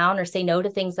people down or say no to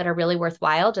things that are really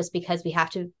worthwhile just because we have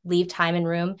to leave time and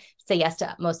room to say yes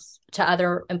to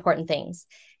other important things.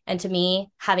 And to me,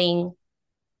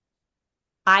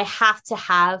 I have to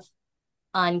have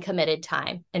uncommitted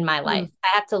time in my life. I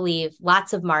have to leave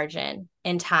lots of margin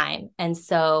in time. And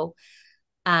so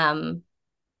I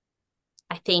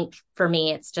think for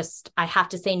me, it's just, I have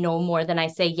to say no more than I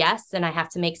say yes. And I have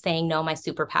to make saying no my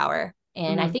superpower.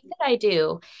 And I think that I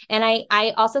do. And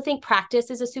I also think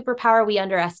practice is a superpower we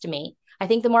underestimate. I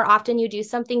think the more often you do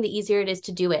something, the easier it is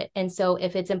to do it. And so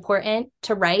if it's important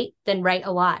to write, then write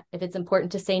a lot. If it's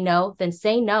important to say no, then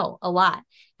say no a lot.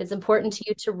 If it's important to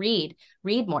you to read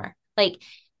more. Like,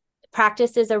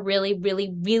 practice is a really,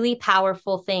 really, really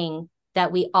powerful thing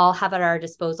that we all have at our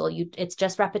disposal. It's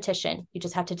just repetition. You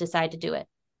just have to decide to do it.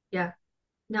 Yeah.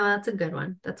 No, that's a good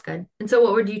one. That's good. And so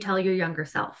what would you tell your younger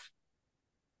self?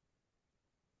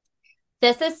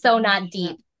 This is so not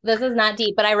deep. This is not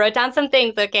deep, but I wrote down some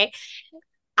things, okay?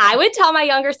 I would tell my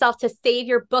younger self to save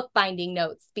your bookbinding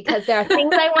notes because there are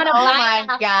things I want to Oh buy.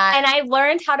 my God. And I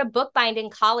learned how to bookbind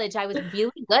in college. I was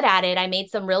really good at it. I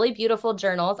made some really beautiful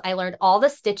journals. I learned all the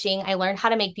stitching. I learned how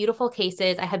to make beautiful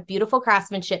cases. I had beautiful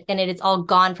craftsmanship, and it is all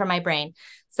gone from my brain.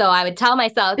 So I would tell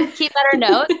myself, keep better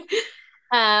notes.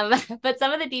 But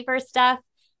some of the deeper stuff,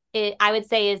 I would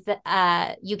say is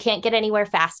that you can't get anywhere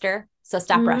faster. So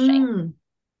stop rushing.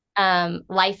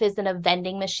 Life isn't a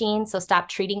vending machine, so stop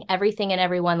treating everything and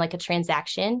everyone like a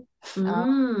transaction.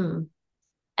 I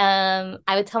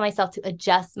would tell myself to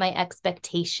adjust my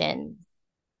expectations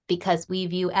because we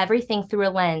view everything through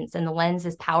a lens, and the lens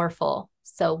is powerful.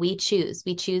 So we choose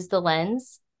the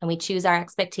lens, and we choose our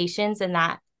expectations, and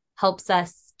that helps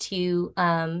us to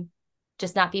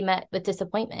just not be met with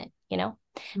disappointment, you know?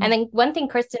 And then one thing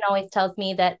Kristen always tells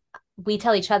me that we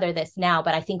tell each other this now,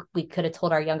 but I think we could have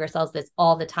told our younger selves this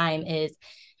all the time, is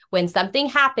when something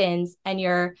happens and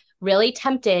you're really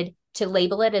tempted to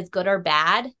label it as good or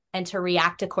bad and to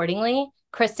react accordingly,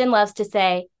 Kristen loves to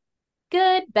say,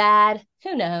 good, bad,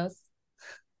 who knows?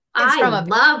 I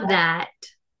love that.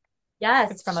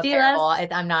 Yes. It's from a parable.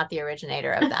 I'm not the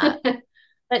originator of that.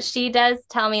 But she does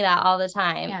tell me that all the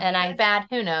time. Yeah, and bad,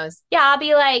 who knows? Yeah, I'll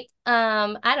be like,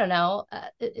 I don't know,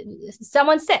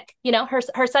 someone's sick, you know,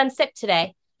 her son's sick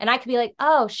today. And I could be like,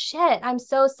 oh shit, I'm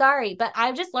so sorry. But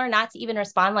I've just learned not to even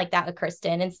respond like that with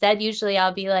Kristen. Instead, usually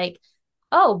I'll be like,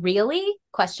 oh, really? ?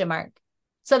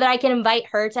 So that I can invite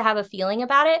her to have a feeling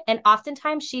about it. And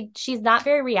oftentimes she's not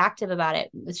very reactive about it.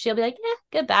 She'll be like,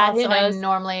 good, bad, also, who knows? I'm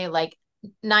normally like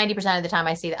 90% of the time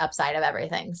I see the upside of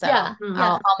everything. So yeah.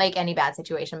 I'll make any bad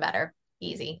situation better.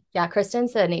 Easy. Yeah,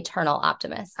 Kristen's an eternal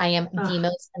optimist. I am the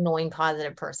most annoying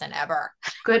positive person ever.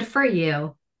 Good for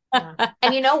you.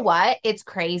 And you know what? It's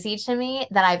crazy to me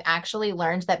that I've actually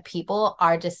learned that people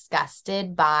are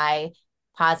disgusted by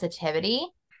positivity,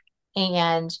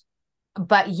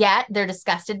 but yet they're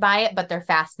disgusted by it, but they're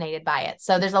fascinated by it.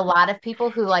 So there's a lot of people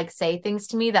who like say things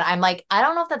to me that I'm like, I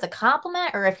don't know if that's a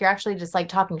compliment or if you're actually just like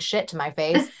talking shit to my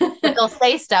face. But they'll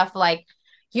say stuff like,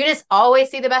 you just always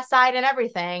see the best side in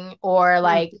everything. Or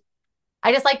like,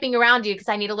 I just like being around you because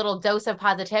I need a little dose of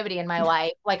positivity in my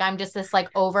life. Like I'm just this like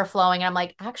overflowing. And I'm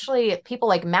like, actually, people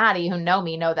like Maddie who know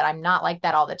me know that I'm not like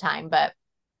that all the time. But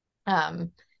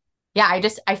yeah,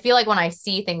 I feel like when I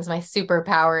see things, my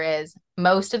superpower is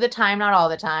most of the time, not all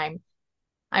the time.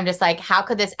 I'm just like, how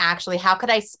could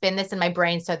I spin this in my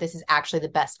brain so this is actually the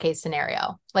best case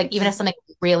scenario? Like even if something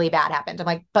really bad happened, I'm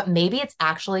like, but maybe it's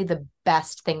actually the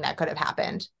best thing that could have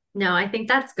happened. No, I think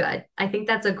that's good. I think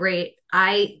that's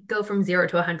I go from 0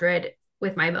 to 100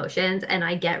 with my emotions, and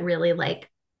I get really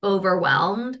like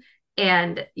overwhelmed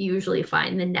and usually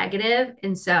find the negative.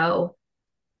 And so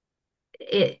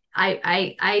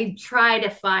I try to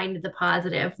find the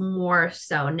positive more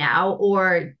so now,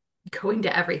 or going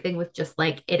to everything with just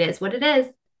like, it is what it is.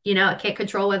 You know, I can't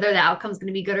control whether the outcome's going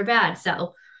to be good or bad.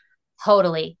 So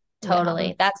totally.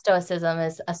 Yeah. That stoicism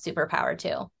is a superpower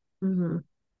too. Mm-hmm.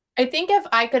 I think if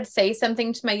I could say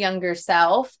something to my younger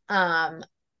self, I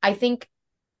think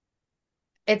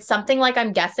it's something like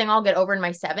I'm guessing I'll get over in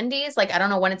my 70s. Like, I don't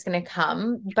know when it's going to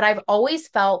come, but I've always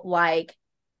felt like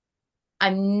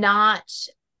I'm not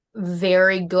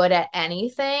very good at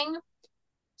anything.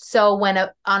 So when an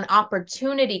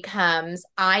opportunity comes,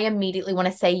 I immediately want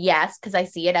to say yes, because I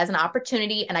see it as an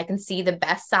opportunity and I can see the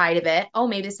best side of it. Oh,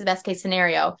 maybe this is the best case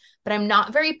scenario, but I'm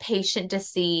not very patient to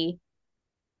see,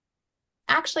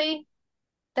 actually,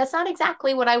 that's not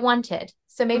exactly what I wanted.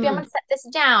 So maybe I'm going to set this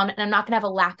down and I'm not going to have a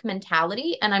lack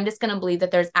mentality. And I'm just going to believe that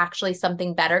there's actually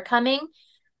something better coming.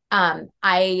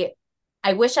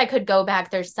 I wish I could go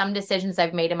back. There's some decisions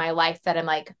I've made in my life that I'm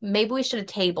like, maybe we should have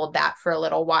tabled that for a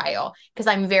little while, because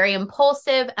I'm very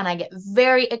impulsive and I get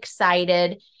very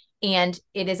excited. And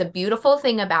it is a beautiful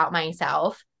thing about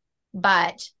myself.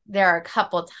 But there are a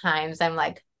couple times I'm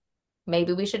like,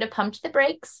 maybe we should have pumped the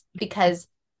brakes, because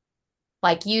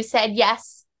like you said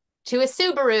yes to a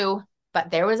Subaru, but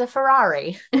there was a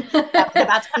Ferrari that was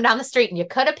about to come down the street and you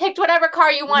could have picked whatever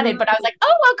car you wanted. But I was like,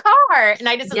 oh, a car. And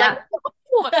I just was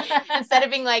like, instead of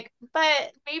being like,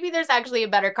 but maybe there's actually a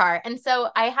better car. And so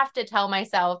I have to tell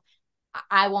myself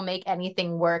I will make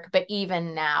anything work. But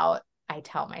even now, I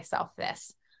tell myself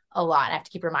this a lot. I have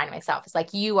to keep reminding myself, it's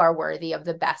like, you are worthy of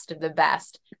the best of the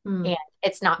best. And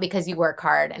it's not because you work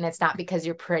hard, and it's not because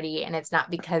you're pretty, and it's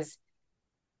not because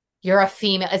you're a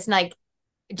female. It's like,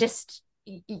 just,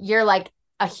 you're like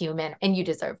a human and you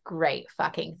deserve great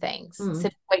fucking things. So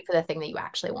wait for the thing that you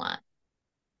actually want.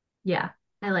 Yeah,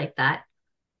 I like that.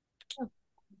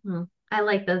 I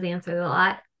like those answers a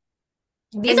lot.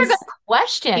 These are good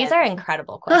questions. These are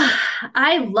incredible questions.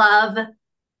 I love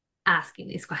asking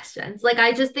these questions. Like,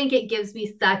 I just think it gives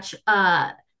me such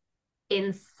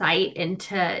insight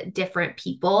into different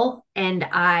people, and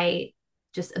I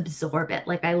just absorb it.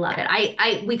 Like, I love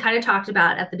it. We kind of talked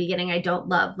about at the beginning, I don't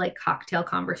love like cocktail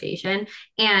conversation,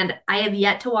 and I have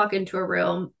yet to walk into a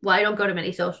room. Well, I don't go to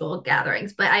many social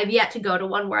gatherings, but I've yet to go to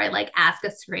one where I like ask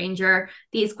a stranger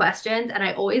these questions. And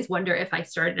I always wonder, if I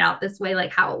started out this way,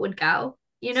 like how it would go,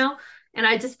 you know? And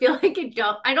I just feel like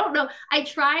I don't know. I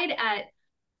tried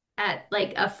at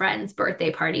like a friend's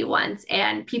birthday party once,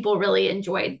 and people really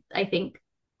enjoyed, I think,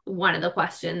 one of the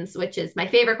questions, which is my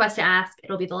favorite question to ask.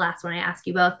 It'll be the last one I ask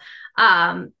you both.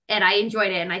 And I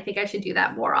enjoyed it. And I think I should do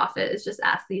that more often, is just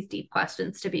ask these deep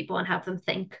questions to people and have them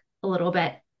think a little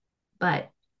bit. But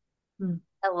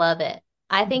I love it.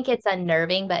 I think it's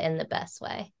unnerving, but in the best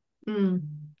way. I'm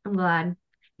glad.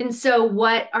 And so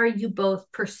what are you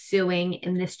both pursuing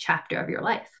in this chapter of your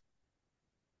life?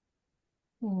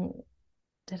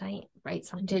 Did I write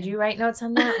something? Did you write notes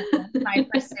on that? I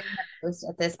pursue most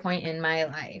at this point in my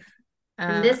life.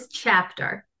 In this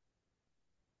chapter.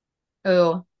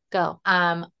 Oh, go.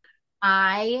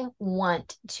 I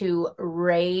want to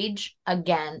rage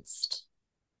against.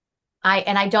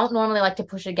 I don't normally like to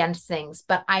push against things,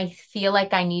 but I feel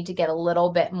like I need to get a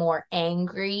little bit more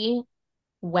angry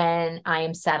when I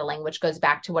am settling, which goes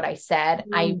back to what I said.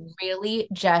 I really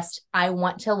I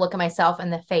want to look at myself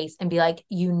in the face and be like,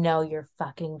 you're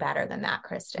fucking better than that,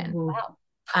 Kristen.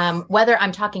 Wow. Whether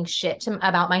I'm talking shit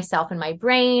about myself in my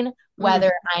brain,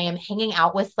 whether I am hanging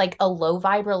out with like a low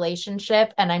vibe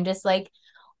relationship and I'm just like,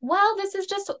 well, this is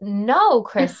just, no,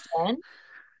 Kristen,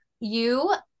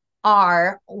 you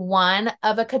are one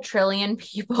of a quadrillion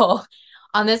people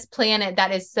on this planet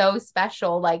that is so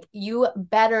special. Like, you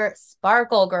better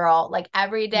sparkle, girl. Like,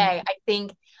 every day. I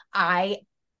think I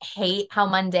hate how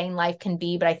mundane life can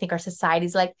be, but I think our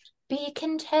society's like, be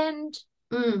content,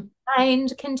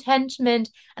 find contentment.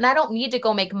 And I don't need to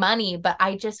go make money, but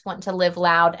I just want to live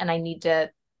loud, and I need to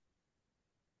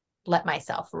let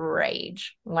myself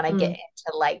rage when I get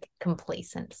into like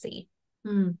complacency.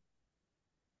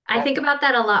 I think about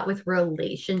that a lot with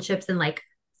relationships and like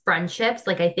friendships.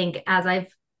 Like, I think as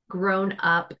I've grown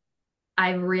up,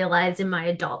 I've realized in my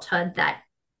adulthood that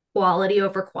quality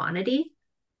over quantity.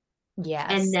 Yes.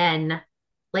 And then,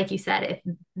 like you said,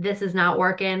 if this is not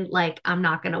working, like, I'm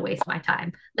not going to waste my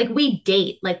time. Like, we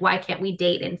date. Like, why can't we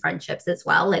date in friendships as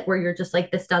well? Like, where you're just like,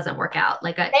 this doesn't work out.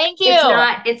 Like, thank you.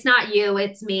 It's not you,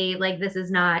 it's me. Like, this is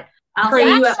not, I'll see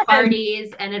you at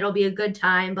parties and it'll be a good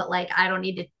time, but like,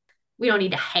 we don't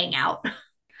need to hang out.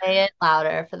 Say it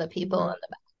louder for the people in the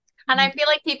back. And I feel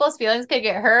like people's feelings could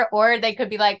get hurt, or they could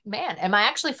be like, man, am I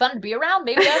actually fun to be around?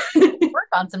 Maybe I should work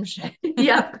on some shit.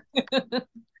 Yep.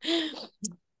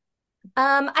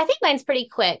 I think mine's pretty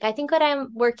quick. I think what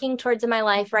I'm working towards in my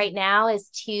life right now is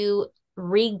to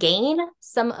regain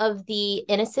some of the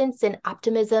innocence and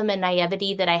optimism and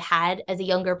naivety that I had as a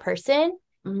younger person,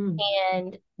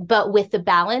 but with the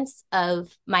balance of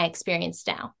my experience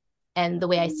now and the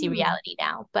way I see reality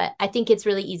now. But I think it's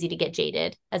really easy to get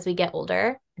jaded as we get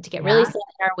older, and to get really set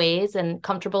in our ways and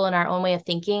comfortable in our own way of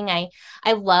thinking. I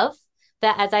love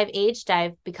that as I've aged,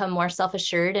 I've become more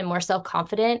self-assured and more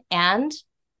self-confident, and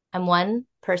I'm one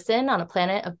person on a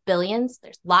planet of billions.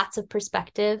 There's lots of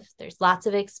perspective, there's lots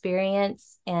of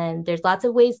experience, and there's lots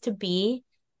of ways to be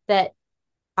that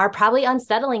are probably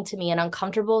unsettling to me and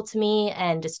uncomfortable to me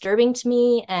and disturbing to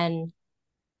me. And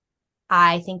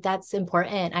I think that's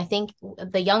important. I think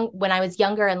when I was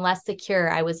younger and less secure,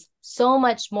 I was so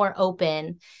much more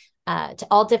open to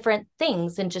all different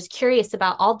things and just curious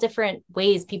about all different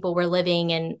ways people were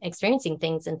living and experiencing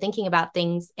things and thinking about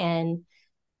things. And,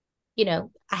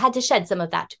 I had to shed some of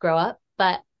that to grow up.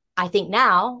 But I think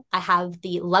now I have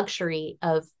the luxury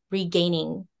of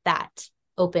regaining that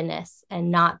openness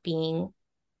and I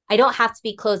don't have to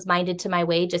be closed-minded to my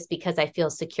way just because I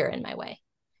feel secure in my way.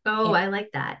 Oh, I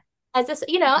like that. As this,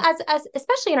 as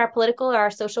especially in our political or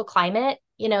our social climate,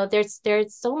 there's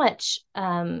so much,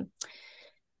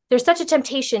 there's such a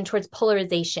temptation towards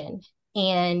polarization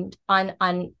and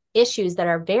on issues that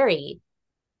are very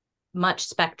much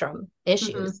spectrum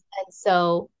issues. And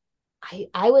so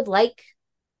I would like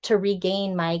to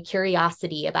regain my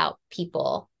curiosity about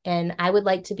people. And I would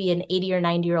like to be an 80 or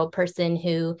 90-year-old person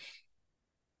who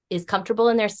is comfortable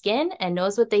in their skin and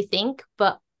knows what they think,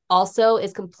 but also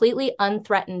is completely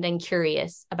unthreatened and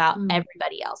curious about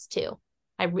everybody else too.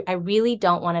 I really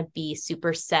don't want to be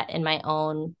super set in my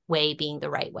own way being the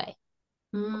right way.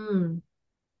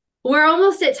 We're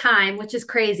almost at time, which is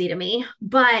crazy to me.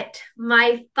 But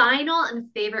my final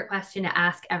and favorite question to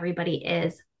ask everybody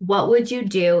is, what would you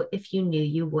do if you knew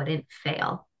you wouldn't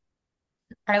fail?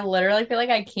 I literally feel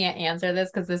like I can't answer this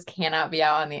because this cannot be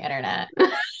out on the internet.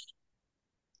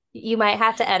 You might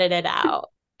have to edit it out.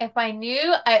 If I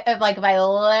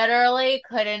literally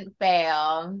couldn't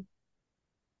fail,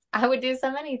 I would do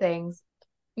so many things.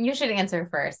 You should answer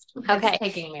first. Okay.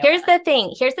 Here's the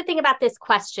thing about this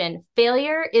question.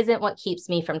 Failure isn't what keeps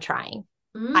me from trying.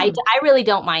 I really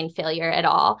don't mind failure at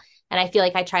all. And I feel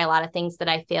like I try a lot of things that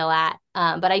I fail at.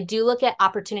 But I do look at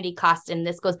opportunity cost. And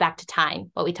this goes back to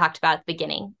time, what we talked about at the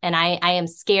beginning. And I am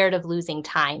scared of losing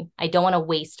time. I don't want to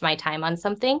waste my time on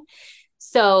something.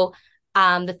 So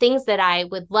the things that I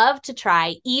would love to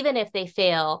try, even if they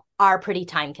fail, are pretty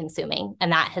time consuming.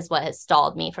 And that is what has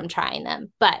stalled me from trying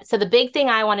them. But so the big thing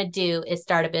I want to do is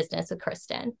start a business with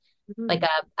Kristen, like a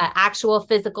actual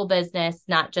physical business,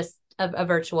 not just a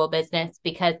virtual business,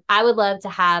 because I would love to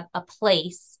have a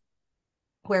place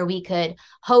where we could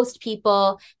host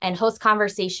people and host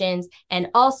conversations and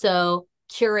also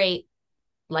curate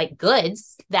like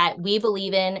goods that we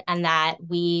believe in and that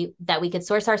we could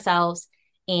source ourselves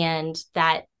and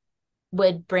that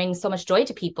would bring so much joy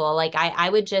to people. Like I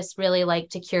would just really like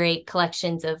to curate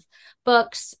collections of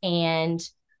books and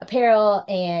apparel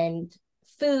and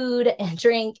food and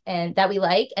drink and that we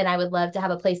like. And I would love to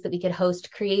have a place that we could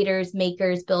host creators,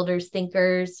 makers, builders,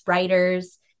 thinkers,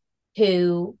 writers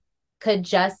who could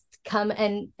just come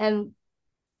and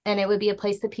it would be a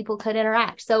place that people could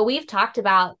interact. So we've talked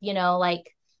about,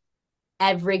 like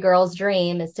every girl's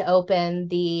dream is to open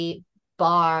the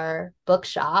bar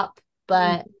bookshop,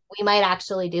 but we might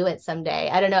actually do it someday.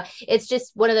 I don't know. It's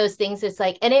just one of those things. It's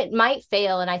like, and it might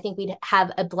fail. And I think we'd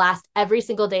have a blast every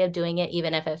single day of doing it,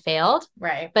 even if it failed.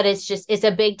 Right. But it's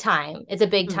a big time. It's a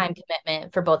big time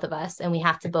commitment for both of us. And we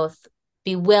have to both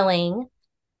be willing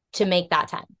to make that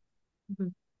time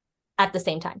at the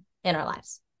same time in our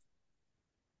lives.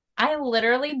 I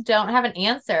literally don't have an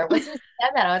answer. Once you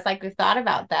said that, I was like, we thought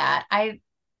about that.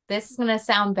 This is going to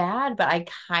sound bad, but I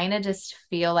kind of just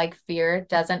feel like fear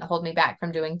doesn't hold me back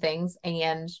from doing things.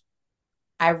 And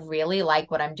I really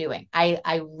like what I'm doing.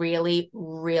 I really,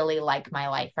 really like my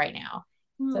life right now.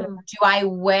 So do I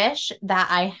wish that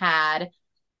I had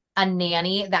a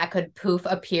nanny that could poof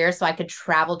appear so I could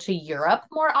travel to Europe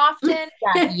more often?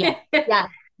 Yeah.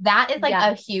 That is like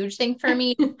a huge thing for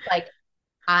me. Like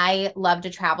I love to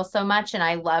travel so much and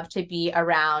I love to be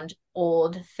around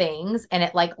old things, and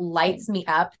it like lights me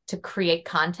up to create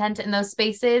content in those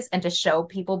spaces and to show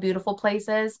people beautiful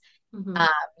places and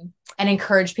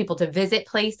encourage people to visit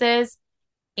places.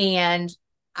 And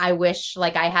I wish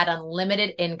like I had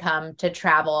unlimited income to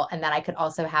travel and that I could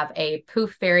also have a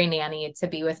poof fairy nanny to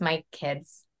be with my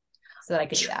kids so that I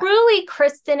could do that. Truly,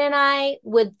 Kristen and I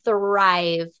would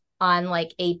thrive on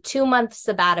like a 2-month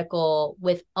sabbatical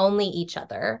with only each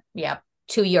other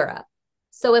to Europe.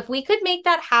 So if we could make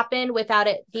that happen without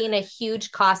it being a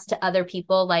huge cost to other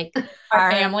people, like our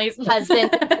families,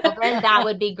 husbands, and children, that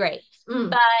would be great.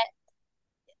 But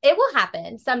it will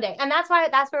happen someday. And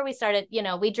that's where we started.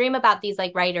 We dream about these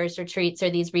like writers retreats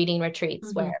or these reading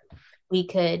retreats where we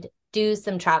could do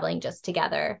some traveling just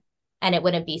together and it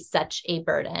wouldn't be such a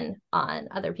burden on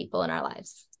other people in our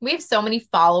lives. We have so many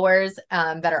followers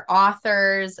that are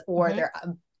authors or they're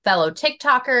fellow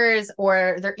TikTokers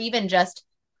or they're even just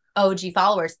OG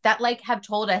followers that like have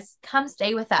told us, come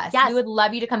stay with us. Yes. We would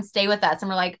love you to come stay with us. And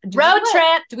we're like, road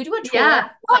trip. Do we do a tour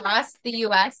across the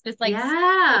US? Just like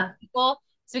people,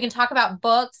 so we can talk about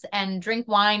books and drink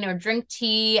wine or drink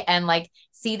tea and like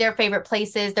see their favorite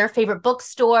places, their favorite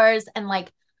bookstores. And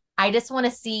like, I just want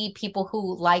to see people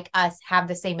who like us have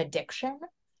the same addiction.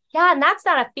 Yeah, and that's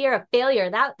not a fear of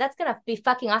failure. That's gonna be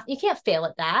fucking awesome. You can't fail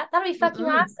at that. That'll be fucking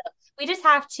awesome. We just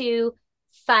have to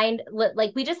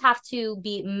we just have to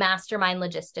be mastermind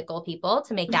logistical people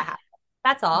to make that happen.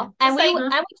 That's all.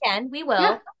 Yeah. And we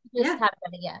will. Just haven't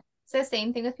done it yet. So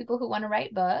same thing with people who want to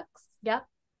write books. Yep.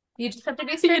 You just have to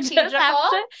be strategical.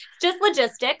 Just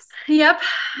logistics. Yep.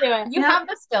 Do it. You have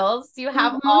the skills. You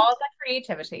have all the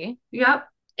creativity. Yep.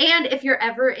 And if you're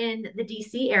ever in the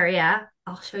DC area,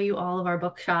 I'll show you all of our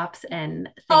bookshops and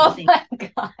things. Oh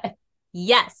my God.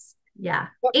 Yes. Yeah.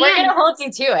 We're going to hold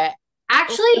you to it.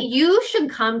 Actually, you should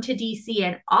come to DC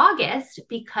in August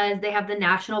because they have the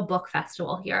National Book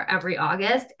Festival here every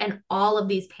August. And all of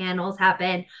these panels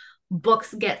happen.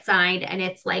 Books get signed. And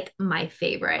it's like my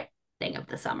favorite thing of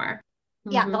the summer.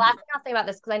 Yeah. The last thing I'll say about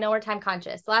this, because I know we're time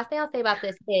conscious. The last thing I'll say about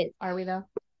this is, are we though?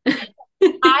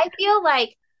 I feel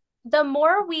like the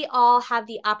more we all have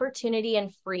the opportunity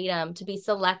and freedom to be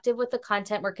selective with the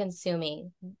content we're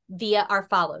consuming via our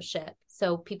followship,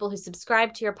 so people who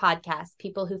subscribe to your podcast,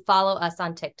 people who follow us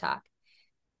on TikTok,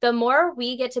 the more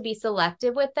we get to be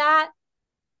selective with that,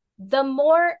 the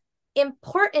more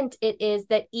important it is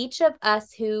that each of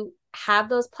us who have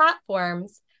those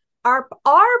platforms are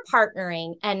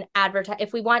partnering and advertise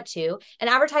if we want to, and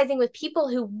advertising with people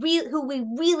who we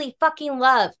really fucking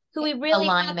love, who we really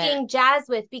fucking jazz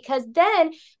with, because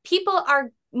then people are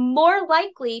more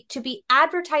likely to be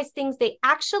advertised things they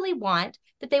actually want,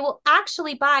 that they will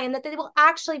actually buy, and that they will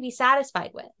actually be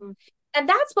satisfied with. And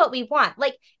that's what we want.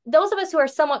 Like those of us who are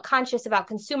somewhat conscious about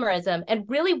consumerism and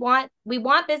really we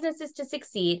want businesses to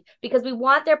succeed because we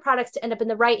want their products to end up in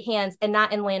the right hands and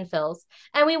not in landfills.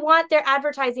 And we want their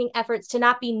advertising efforts to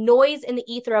not be noise in the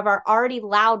ether of our already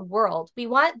loud world. We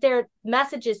want their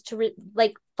messages to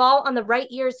fall on the right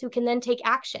ears who can then take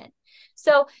action.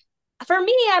 So for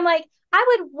me, I'm like,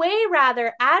 I would way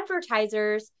rather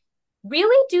advertisers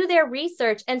really do their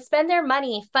research and spend their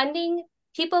money funding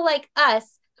people like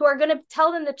us who are going to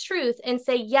tell them the truth and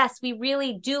say, yes, we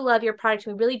really do love your product.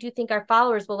 We really do think our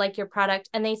followers will like your product.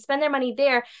 And they spend their money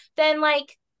there than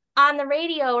like on the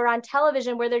radio or on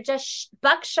television where they're just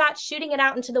buckshot shooting it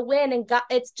out into the wind. And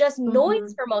it's just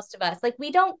noise for most of us. Like,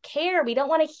 we don't care. We don't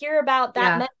want to hear about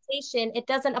that meditation. It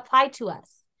doesn't apply to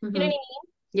us. You know what I mean?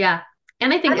 Yeah.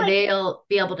 And I think they'll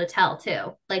be able to tell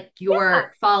too. Like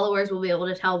your followers will be able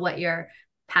to tell what you're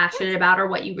passionate about or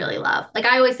what you really love. Like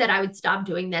I always said, I would stop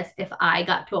doing this if I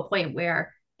got to a point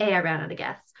where A, I ran out of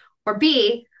guests, or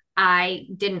B, I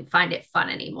didn't find it fun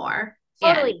anymore.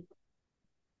 Totally.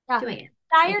 Doing it.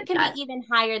 Desire can be even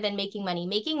higher than making money.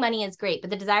 Making money is great, but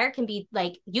the desire can be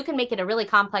like, you can make it a really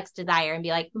complex desire and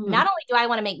be like, not only do I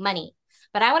want to make money,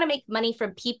 but I want to make money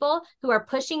from people who are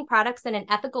pushing products in an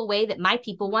ethical way that my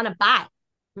people want to buy.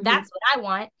 That's what I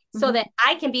want. So that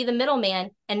I can be the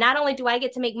middleman. And not only do I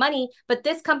get to make money, but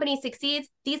this company succeeds.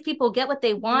 These people get what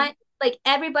they want. Like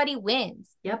everybody wins.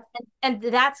 Yep. And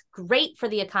that's great for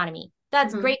the economy.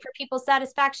 That's great for people's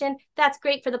satisfaction. That's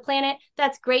great for the planet.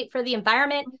 That's great for the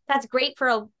environment. That's great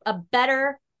for a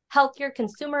better, healthier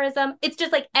consumerism. It's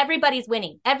just like everybody's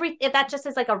winning. That just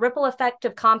is like a ripple effect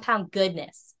of compound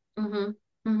goodness.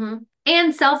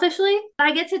 And selfishly,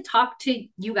 I get to talk to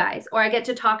you guys, or I get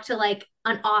to talk to like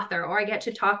an author, or I get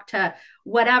to talk to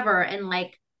whatever and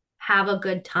like have a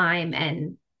good time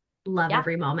and love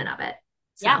every moment of it.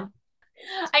 So. Yeah.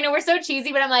 I know we're so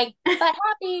cheesy, but I'm like, but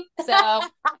happy. So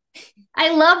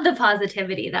I love the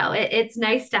positivity though. It's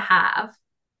nice to have.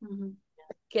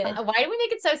 Good. Why do we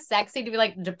make it so sexy to be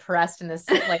like depressed in this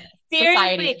like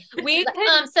society? We could,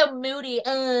 I'm so moody.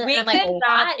 We I'm like,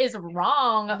 what is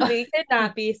wrong? We could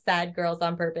not be sad girls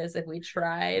on purpose if we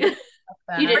tried.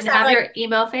 You didn't have your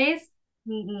emo phase?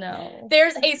 No.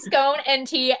 There's a scone and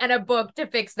tea and a book to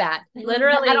fix that.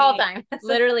 Literally at all times.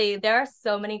 Literally, there are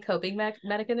so many coping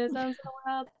mechanisms in the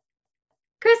world.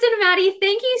 Kris and Maddie,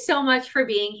 thank you so much for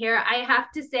being here. I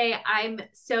have to say, I'm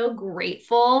so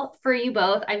grateful for you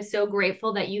both. I'm so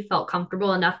grateful that you felt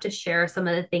comfortable enough to share some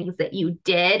of the things that you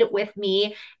did with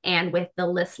me and with the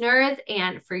listeners,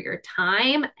 and for your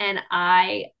time. And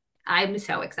I'm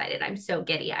so excited. I'm so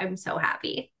giddy. I'm so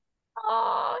happy.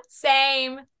 Oh,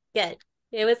 same. Good.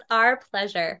 It was our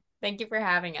pleasure. Thank you for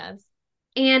having us.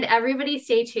 And everybody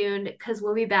stay tuned because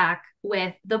we'll be back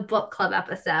with the book club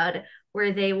episode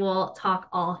where they will talk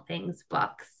all things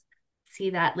books. See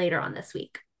that later on this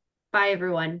week. Bye,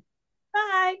 everyone.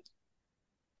 Bye.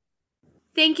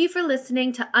 Thank you for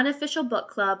listening to Unofficial Book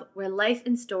Club, where life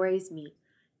and stories meet.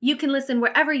 You can listen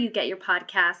wherever you get your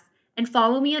podcasts and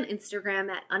follow me on Instagram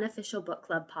at Unofficial Book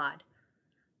Club Pod.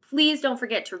 Please don't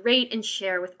forget to rate and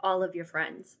share with all of your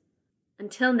friends.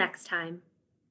 Until next time.